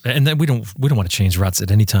 Right. And then we don't want to change ruts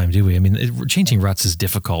at any time, do we? I mean, changing ruts is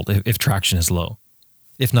difficult if traction is low,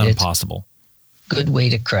 if not impossible. Good way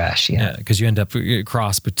to crash, yeah. Because you end up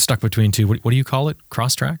stuck between two. What do you call it?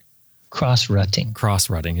 Cross track? Cross-rutting.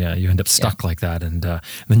 Cross-rutting, yeah. You end up stuck like that, and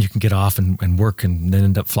then you can get off and work, and then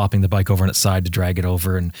end up flopping the bike over on its side to drag it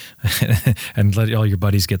over, and and let all your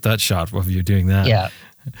buddies get that shot of you doing that. Yeah.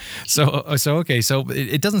 So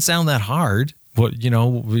it doesn't sound that hard. What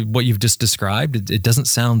you've just described, it doesn't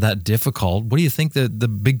sound that difficult. What do you think the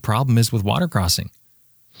big problem is with water crossing?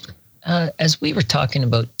 As we were talking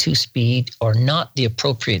about too speed or not the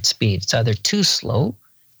appropriate speed, it's either too slow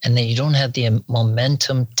and then you don't have the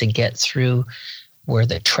momentum to get through where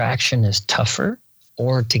the traction is tougher,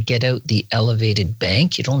 or to get out the elevated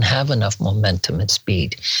bank, you don't have enough momentum and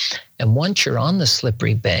speed. And once you're on the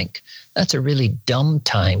slippery bank, that's a really dumb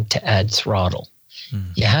time to add throttle.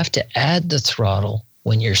 You have to add the throttle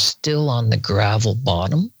when you're still on the gravel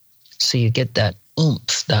bottom, so you get that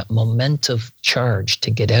oomph, that momentum charge to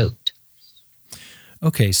get out.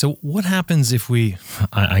 Okay, so what happens if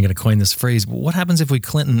I'm going to coin this phrase, but what happens if we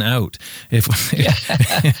Clinton out?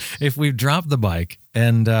 If we drop the bike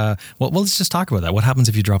and, well, let's just talk about that. What happens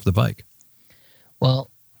if you drop the bike? Well,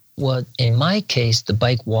 in my case, the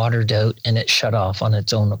bike watered out and it shut off on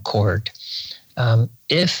its own accord.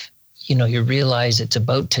 If you realize it's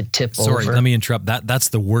about to tip over. Sorry, let me interrupt. That's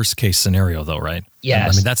the worst case scenario, though, right?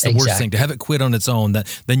 Yes, I mean, that's the worst thing, to have it quit on its own.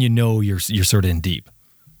 Then you're sort of in deep.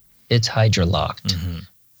 It's hydrolocked.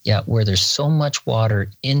 Yeah, where there's so much water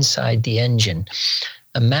inside the engine.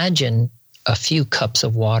 Imagine a few cups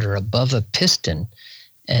of water above a piston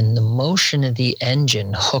and the motion of the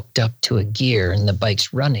engine hooked up to a gear and the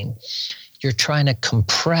bike's running. You're trying to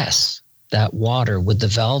compress that water with the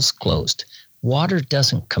valves closed. Water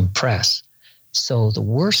doesn't compress. So the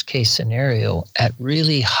worst case scenario, at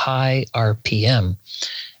really high RPM,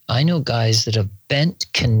 I know guys that have bent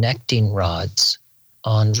connecting rods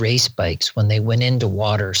on race bikes when they went into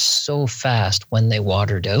water so fast when they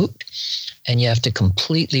watered out, and you have to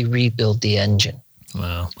completely rebuild the engine.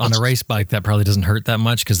 Wow. On a race bike, that probably doesn't hurt that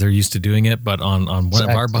much because they're used to doing it, but on one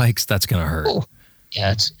of our bikes, that's going to hurt. Oh,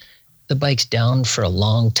 yeah, the bike's down for a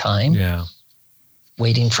long time. Yeah.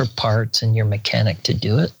 Waiting for parts and your mechanic to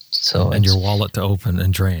do it. And your wallet to open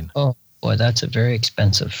and drain. Oh, boy, that's a very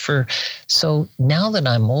expensive fur. So now that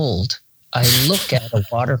I'm old, I look at a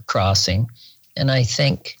water crossing and I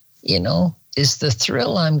think, is the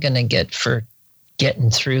thrill I'm going to get for getting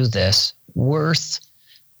through this worth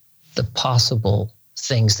the possible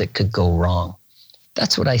things that could go wrong?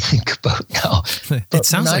 That's what I think about now. It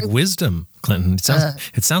sounds like wisdom, Clinton.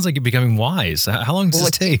 It sounds like you're becoming wise. How long does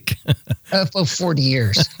it take? About 40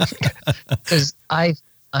 years. Because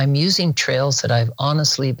I'm using trails that I've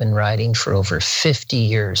honestly been riding for over 50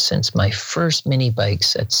 years, since my first mini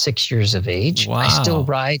bikes at 6 years of age. Wow. I still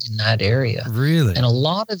ride in that area. Really? And a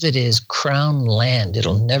lot of it is crown land.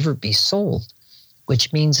 It'll never be sold,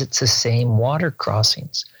 which means it's the same water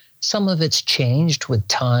crossings. Some of it's changed with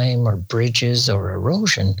time or bridges or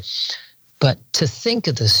erosion. But to think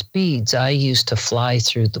of the speeds I used to fly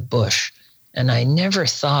through the bush, and I never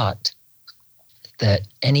thought that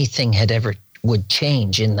anything would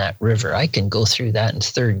change in that river. I can go through that in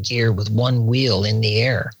third gear with one wheel in the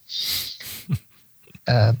air.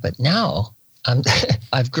 But now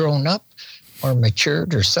I've grown up or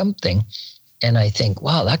matured or something, and I think,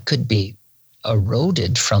 wow, that could be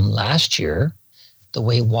eroded from last year. The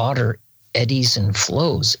way water eddies and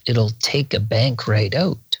flows, it'll take a bank right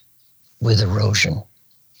out with erosion.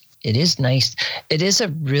 It is nice. It is a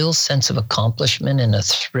real sense of accomplishment and a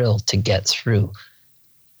thrill to get through.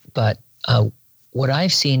 But what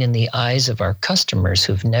I've seen in the eyes of our customers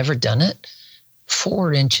who've never done it,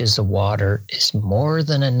 4 inches of water is more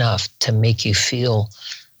than enough to make you feel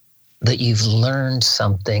that you've learned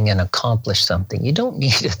something and accomplished something. You don't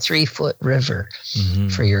need a 3-foot river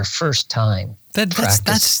for your first time.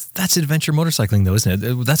 That's adventure motorcycling, though, isn't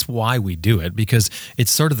it? That's why we do it, because it's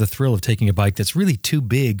sort of the thrill of taking a bike that's really too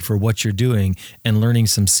big for what you're doing and learning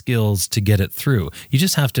some skills to get it through. You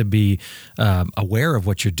just have to be aware of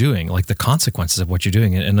what you're doing, like the consequences of what you're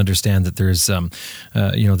doing, and understand that there's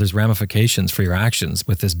ramifications for your actions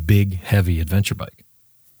with this big, heavy adventure bike.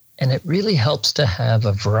 And it really helps to have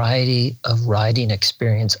a variety of riding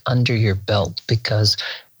experience under your belt, because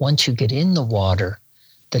once you get in the water,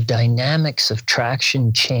 the dynamics of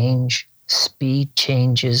traction change, speed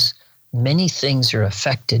changes. Many things are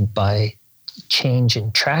affected by change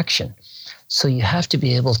in traction. So you have to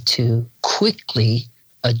be able to quickly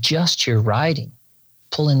adjust your riding,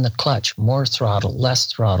 pull in the clutch, more throttle, less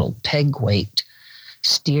throttle, peg weight,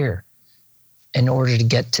 steer, in order to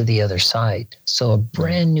get to the other side. So a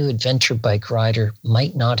brand new adventure bike rider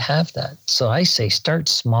might not have that. So I say start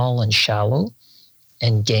small and shallow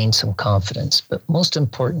and gain some confidence. But most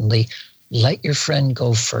importantly, let your friend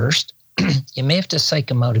go first. You may have to psych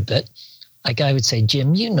him out a bit. Like I would say,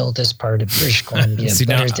 Jim, you know this part of British Columbia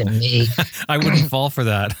better than me. I wouldn't fall for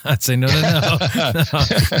that. I'd say, no.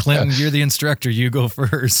 Clinton, you're the instructor. You go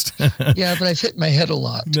first. Yeah, but I've hit my head a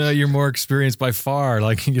lot. No, you're more experienced by far.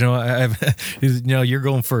 Like, you're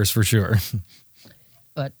going first for sure.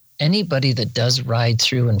 But anybody that does ride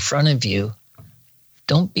through in front of you,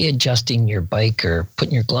 don't be adjusting your bike or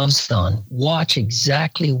putting your gloves on. Watch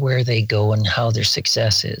exactly where they go and how their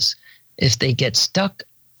success is. If they get stuck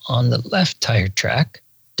on the left tire track,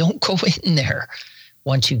 don't go in there.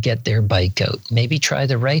 once you get their bike out. Maybe try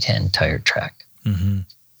the right-hand tire track. Mm-hmm.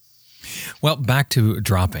 Well, back to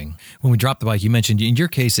dropping. When we dropped the bike, you mentioned in your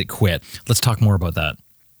case it quit. Let's talk more about that.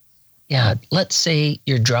 Yeah, let's say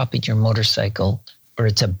you're dropping your motorcycle or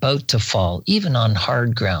it's about to fall, even on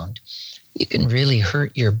hard ground. You can really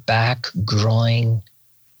hurt your back, groin,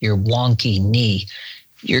 your wonky knee.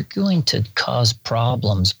 You're going to cause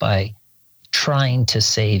problems by trying to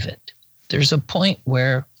save it. There's a point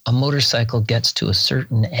where a motorcycle gets to a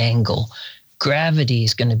certain angle. Gravity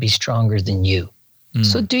is going to be stronger than you.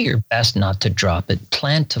 So do your best not to drop it.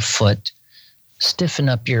 Plant a foot, stiffen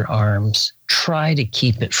up your arms, try to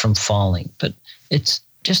keep it from falling. But it's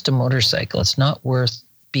just a motorcycle. It's not worth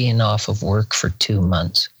being off of work for 2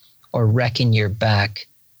 months or wrecking your back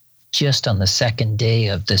just on the second day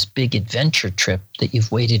of this big adventure trip that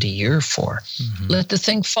you've waited a year for. Mm-hmm. Let the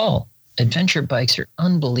thing fall. Adventure bikes are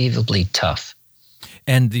unbelievably tough.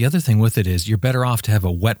 And the other thing with it is you're better off to have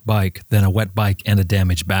a wet bike than a wet bike and a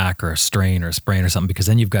damaged back or a strain or a sprain or something, because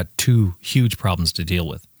then you've got two huge problems to deal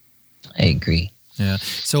with. I agree. Yeah.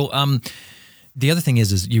 So the other thing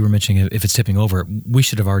is you were mentioning if it's tipping over, we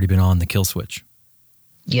should have already been on the kill switch.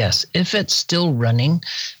 Yes. If it's still running,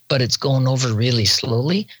 but it's going over really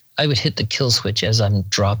slowly, I would hit the kill switch as I'm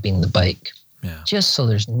dropping the bike. Yeah. Just so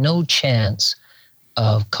there's no chance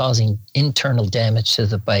of causing internal damage to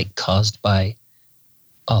the bike caused by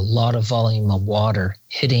a lot of volume of water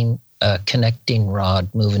hitting a connecting rod,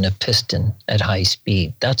 moving a piston at high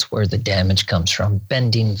speed. That's where the damage comes from.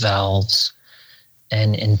 Bending valves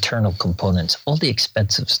and internal components, all the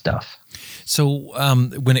expensive stuff. So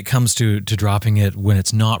when it comes to dropping it, when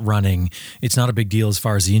it's not running, it's not a big deal as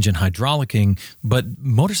far as the engine hydraulicing, but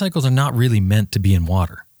motorcycles are not really meant to be in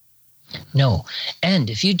water. No. And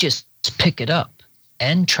if you just pick it up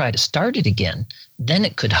and try to start it again, then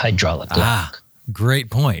it could hydraulic lock. Great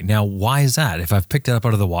point. Now, why is that? If I've picked it up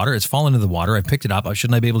out of the water, it's fallen into the water, I picked it up,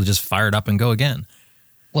 shouldn't I be able to just fire it up and go again?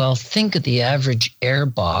 Well, think of the average air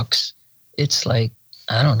box. It's like,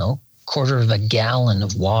 I don't know, quarter of a gallon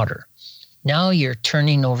of water. Now you're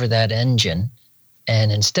turning over that engine,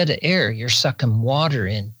 and instead of air, you're sucking water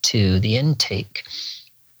into the intake,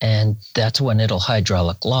 and that's when it'll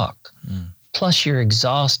hydraulic lock. Plus, your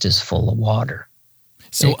exhaust is full of water.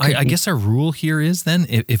 So I guess our rule here is then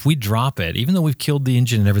if we drop it, even though we've killed the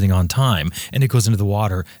engine and everything on time and it goes into the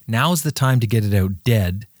water, now is the time to get it out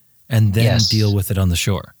dead and then deal with it on the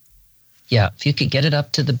shore. Yeah, if you could get it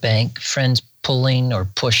up to the bank, friends pulling or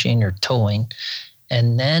pushing or towing,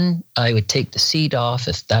 and then I would take the seat off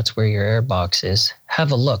if that's where your air box is.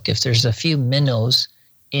 Have a look. If there's a few minnows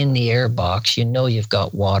in the air box, you know you've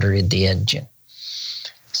got water in the engine.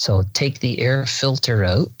 So take the air filter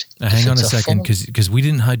out. Hang on a second, because we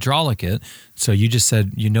didn't hydraulic it. So you just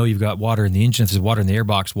said you've got water in the engine. If there's water in the air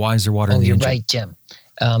box, why is there water in the engine? Oh, you're right, Jim.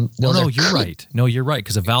 You're right. No, you're right,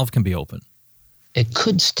 because a valve can be open. It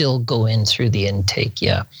could still go in through the intake,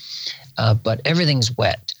 yeah. But everything's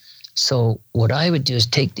wet. So what I would do is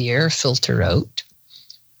take the air filter out,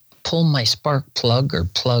 pull my spark plug or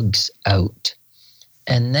plugs out,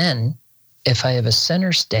 and then if I have a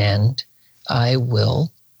center stand, I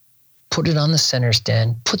will put it on the center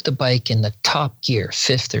stand, put the bike in the top gear,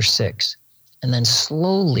 5th or 6th, and then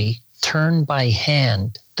slowly turn by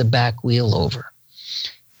hand the back wheel over.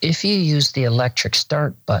 If you use the electric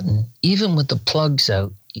start button, even with the plugs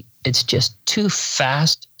out, it's just too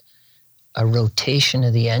fast a rotation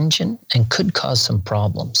of the engine and could cause some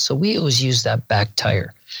problems. So we always use that back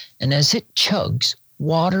tire. And as it chugs,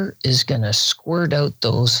 water is going to squirt out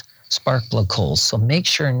those spark plug holes. So make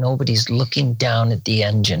sure nobody's looking down at the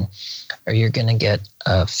engine or you're going to get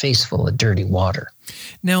a face full of dirty water.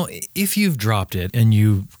 Now, if you've dropped it and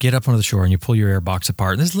you get up onto the shore and you pull your air box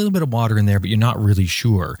apart, and there's a little bit of water in there, but you're not really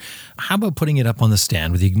sure, how about putting it up on the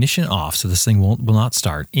stand with the ignition off so this thing will not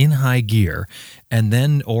start in high gear, and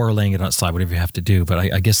then, or laying it on its side, whatever you have to do. But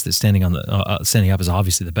I guess that standing up is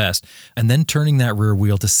obviously the best. And then turning that rear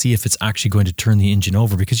wheel to see if it's actually going to turn the engine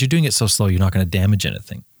over, because you're doing it so slow, you're not going to damage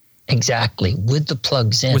anything. Exactly. With the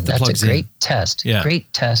plugs in. That's a great test. Yeah.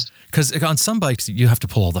 Great test. Because on some bikes, you have to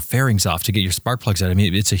pull all the fairings off to get your spark plugs out. I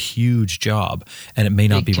mean, it's a huge job, and it may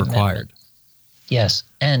not be required. Yes,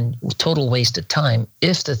 and total waste of time.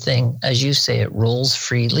 If the thing, as you say, it rolls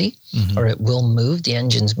freely or it will move, the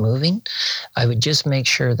engine's moving, I would just make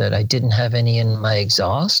sure that I didn't have any in my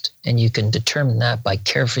exhaust, and you can determine that by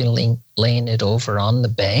carefully laying it over on the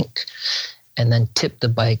bank and then tip the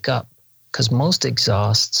bike up, because most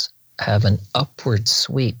exhausts have an upward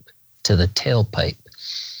sweep to the tailpipe,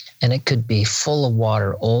 and it could be full of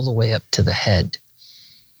water all the way up to the head.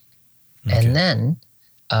 Okay. And then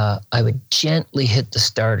I would gently hit the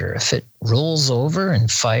starter. If it rolls over and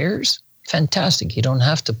fires, fantastic. You don't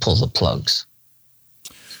have to pull the plugs.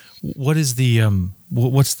 What is the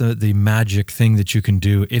what's the magic thing that you can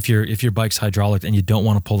do if your bike's hydraulic and you don't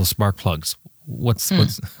want to pull the spark plugs? What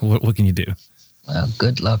can you do? Well,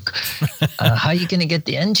 good luck. How are you going to get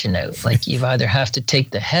the engine out? Like, you either have to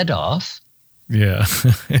take the head off. Yeah,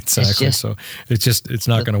 exactly. It's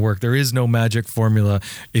not going to work. There is no magic formula.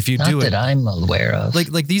 If you do it, that I'm aware of.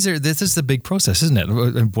 Like this is the big process, isn't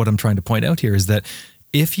it? What I'm trying to point out here is that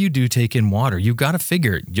if you do take in water, you've got to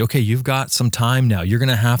figure, okay, you've got some time now. You're going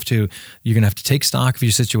to have to take stock of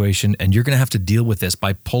your situation, and you're going to have to deal with this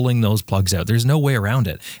by pulling those plugs out. There's no way around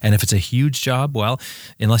it. And if it's a huge job, well,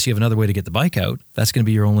 unless you have another way to get the bike out, that's going to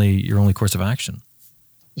be your only course of action.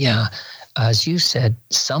 Yeah, as you said,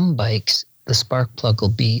 some bikes, the spark plug will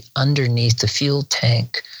be underneath the fuel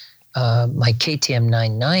tank. My KTM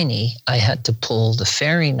 990, I had to pull the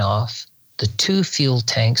fairing off the two fuel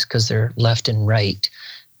tanks because they're left and right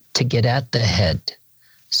to get at the head.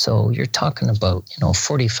 So you're talking about,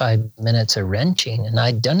 45 minutes of wrenching, and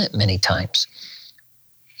I'd done it many times.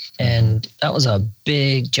 And that was a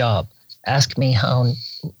big job. Ask me how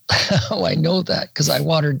I know that, because I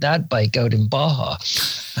watered that bike out in Baja.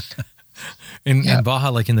 In Baja,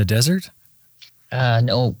 like in the desert?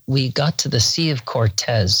 No, we got to the Sea of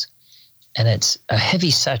Cortez, and it's a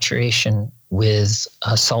heavy saturation with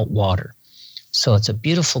salt water. So it's a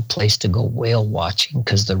beautiful place to go whale watching,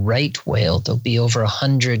 because the right whale, there'll be over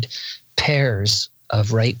 100 pairs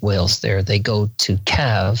of right whales there. They go to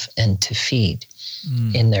calve and to feed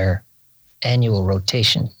in their annual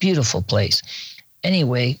rotation. Beautiful place.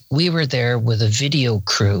 Anyway, we were there with a video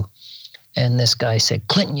crew, and this guy said,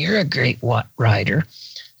 "Clinton, you're a great rider.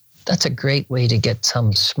 That's a great way to get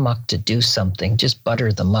some schmuck to do something. Just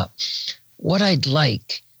butter them up. What I'd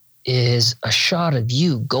like is a shot of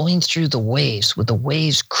you going through the waves with the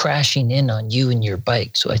waves crashing in on you and your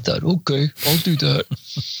bike." So I thought, okay, I'll do that.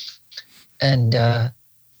 And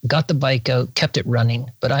got the bike out, kept it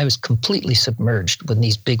running, but I was completely submerged when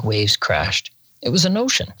these big waves crashed. It was an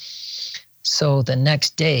ocean. So the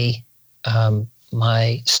next day,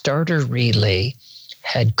 my starter relay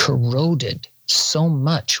had corroded so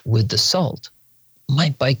much with the salt,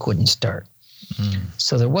 my bike wouldn't start.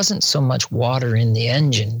 So there wasn't so much water in the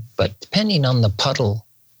engine, but depending on the puddle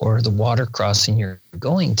or the water crossing you're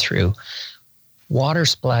going through, water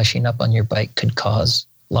splashing up on your bike could cause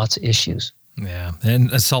lots of issues. Yeah,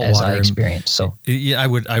 and salt as water. I experienced. So yeah, I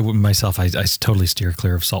would myself. I totally steer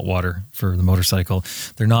clear of salt water for the motorcycle.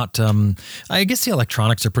 They're not. I guess the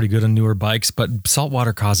electronics are pretty good on newer bikes, but salt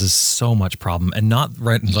water causes so much problem, and not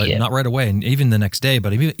right away, and even the next day,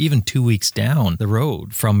 but even 2 weeks down the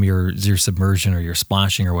road from your submersion or your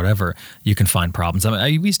splashing or whatever, you can find problems. I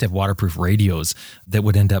mean, we used to have waterproof radios that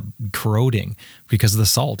would end up corroding because of the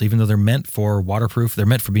salt, even though they're meant for waterproof. They're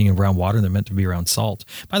meant for being around water. They're meant to be around salt.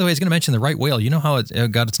 By the way, I was going to mention the right whale. You know how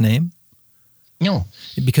it got its name? No,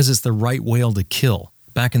 because it's the right whale to kill.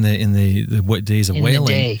 Back in the days of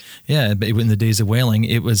whaling, in the days of whaling,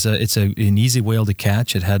 it's an easy whale to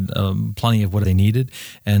catch. It had plenty of what they needed,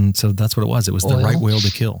 and so that's what it was. It was the right whale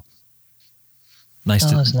to kill.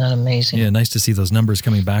 Isn't that amazing? Yeah, nice to see those numbers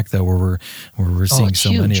coming back though, where we're seeing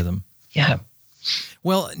so many of them. Yeah.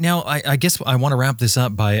 Well, now I guess I want to wrap this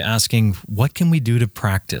up by asking, what can we do to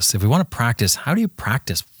practice? If we want to practice, how do you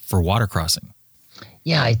practice for water crossing?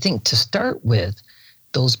 Yeah, I think to start with,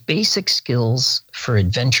 those basic skills for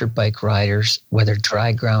adventure bike riders, whether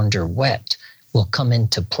dry ground or wet, will come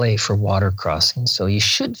into play for water crossing. So you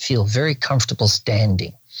should feel very comfortable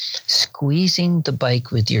standing, squeezing the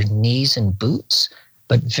bike with your knees and boots,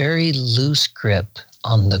 but very loose grip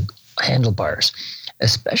on the handlebars,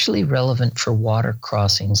 especially relevant for water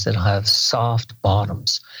crossings that have soft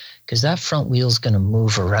bottoms, because that front wheel is going to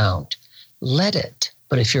move around. Let it,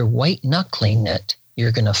 but if you're white knuckling it,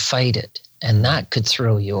 you're going to fight it, and that could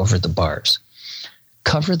throw you over the bars.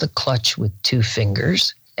 Cover the clutch with 2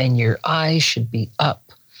 fingers, and your eyes should be up,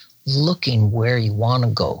 looking where you want to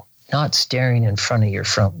go, not staring in front of your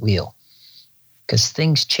front wheel, because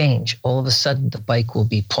things change. All of a sudden, the bike will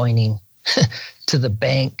be pointing to the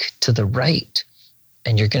bank to the right,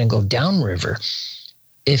 and you're going to go downriver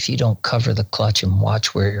if you don't cover the clutch and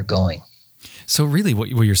watch where you're going. So really what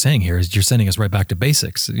you're saying here is you're sending us right back to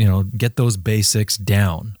basics. Get those basics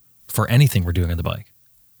down for anything we're doing on the bike.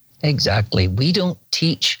 Exactly. We don't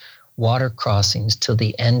teach water crossings till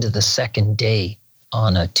the end of the second day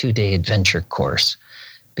on a 2-day adventure course,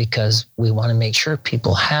 because we want to make sure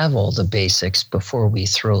people have all the basics before we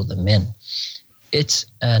throw them in. It's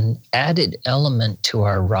an added element to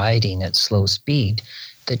our riding at slow speed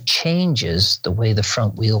that changes the way the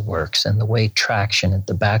front wheel works and the way traction at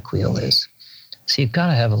the back wheel is. So you've got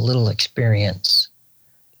to have a little experience.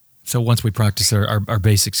 So once we practice our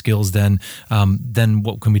basic skills, then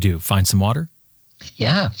what can we do? Find some water?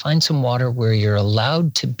 Yeah, find some water where you're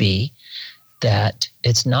allowed to be, that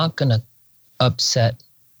it's not going to upset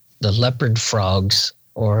the leopard frogs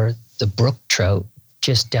or the brook trout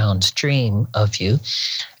just downstream of you.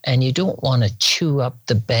 And you don't want to chew up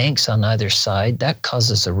the banks on either side. That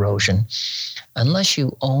causes erosion. Unless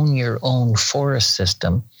you own your own forest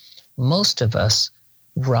system, most of us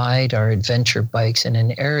ride our adventure bikes in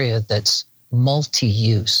an area that's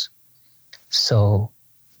multi-use. So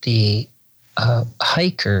the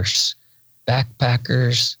hikers,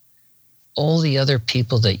 backpackers, all the other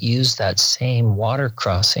people that use that same water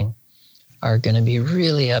crossing are going to be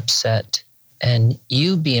really upset. And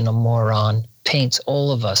you being a moron paints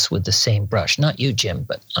all of us with the same brush. Not you, Jim,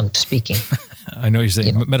 but I'm speaking. I know you're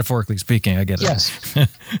saying, metaphorically speaking, I get it. Yes.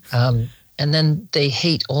 And then they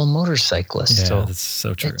hate all motorcyclists. Yeah, so that's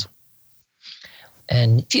so true.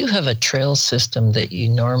 And if you have a trail system that you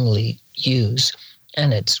normally use,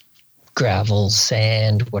 and it's gravel,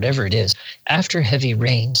 sand, whatever it is, after heavy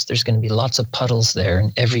rains, there's going to be lots of puddles there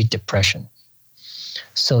in every depression.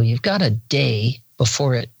 So you've got a day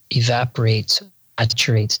before it evaporates,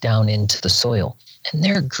 saturates down into the soil. And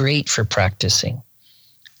they're great for practicing.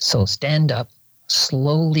 So stand up,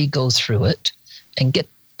 slowly go through it, and get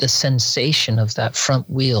the sensation of that front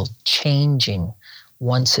wheel changing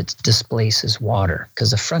once it displaces water.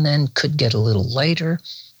 Because the front end could get a little lighter.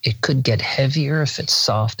 It could get heavier if it's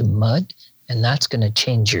soft mud, and that's going to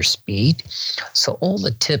change your speed. So all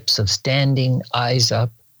the tips of standing, eyes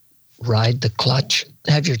up, ride the clutch,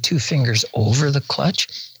 have your 2 fingers over the clutch,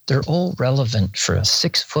 they're all relevant for a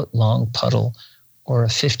 6-foot-long puddle or a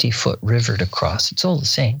 50-foot river to cross. It's all the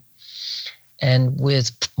same. And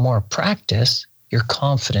with more practice, your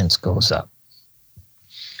confidence goes up.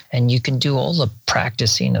 And you can do all the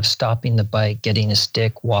practicing of stopping the bike, getting a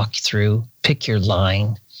stick, walk through, pick your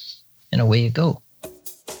line, and away you go.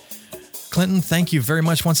 Clinton, thank you very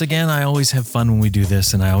much once again. I always have fun when we do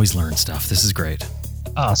this, and I always learn stuff. This is great.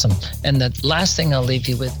 Awesome. And the last thing I'll leave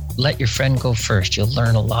you with, let your friend go first. You'll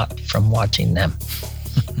learn a lot from watching them.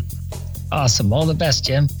 Awesome. All the best,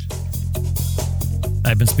 Jim.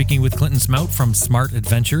 I've been speaking with Clinton Smout from Smart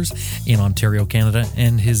Adventures in Ontario, Canada,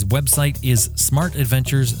 and his website is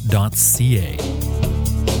smartadventures.ca.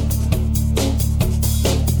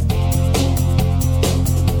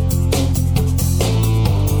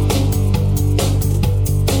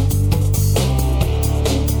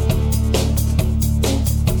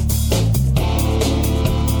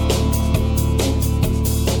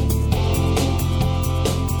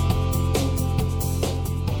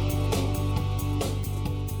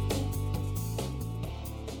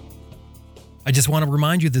 I just want to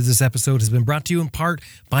remind you that this episode has been brought to you in part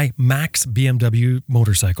by Max BMW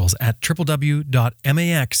Motorcycles at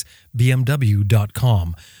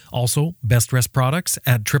www.maxbmw.com. Also, Best Rest Products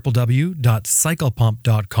at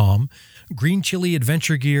www.cyclepump.com, Green Chili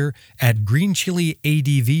Adventure Gear at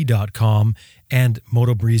greenchiliadv.com, and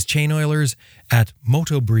MotoBreeze Chain Oilers at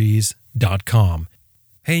motobreeze.com.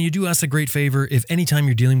 Hey, you do us a great favor if anytime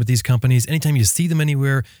you're dealing with these companies, anytime you see them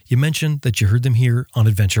anywhere, you mention that you heard them here on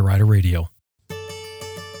Adventure Rider Radio.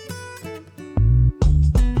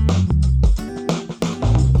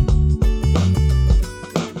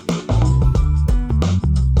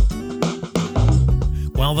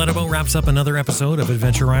 Well, that about wraps up another episode of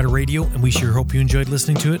Adventure Rider Radio, and we sure hope you enjoyed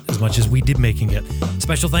listening to it as much as we did making it.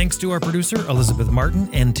 Special thanks to our producer, Elizabeth Martin,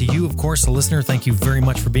 and to you, of course, the listener. Thank you very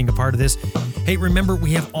much for being a part of this. Hey, remember,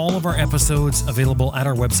 we have all of our episodes available at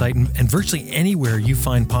our website, and virtually anywhere you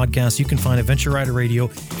find podcasts, you can find Adventure Rider Radio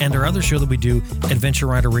and our other show that we do, Adventure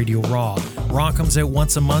Rider Radio Raw. Raw comes out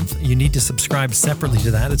once a month. You need to subscribe separately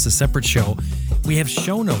to that. It's a separate show. We have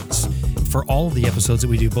show notes for all of the episodes that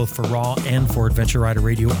we do, both for Raw and for Adventure Rider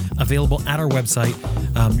Radio, available at our website.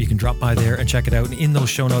 You can drop by there and check it out. And in those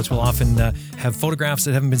show notes, we'll often have photographs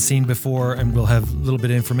that haven't been seen before, and we'll have a little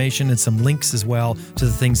bit of information and some links as well to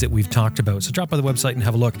the things that we've talked about. So drop by the website and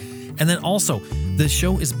have a look. And then also, the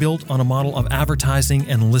show is built on a model of advertising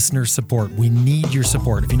and listener support. We need your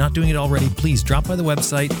support. If you're not doing it already, please drop by the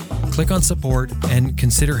website, click on support, and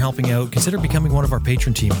consider helping out. Consider becoming one of our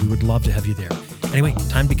patron team. We would love to have you there. Anyway,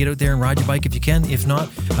 time to get out there and ride your bike if you can. If not,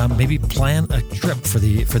 maybe plan a trip for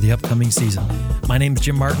the upcoming season. My name is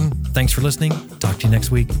Jim Martin. Thanks for listening. Talk to you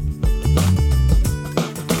next week.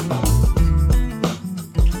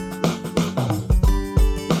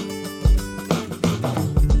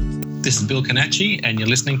 This is Bill Canacci, and you're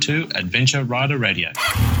listening to Adventure Rider Radio.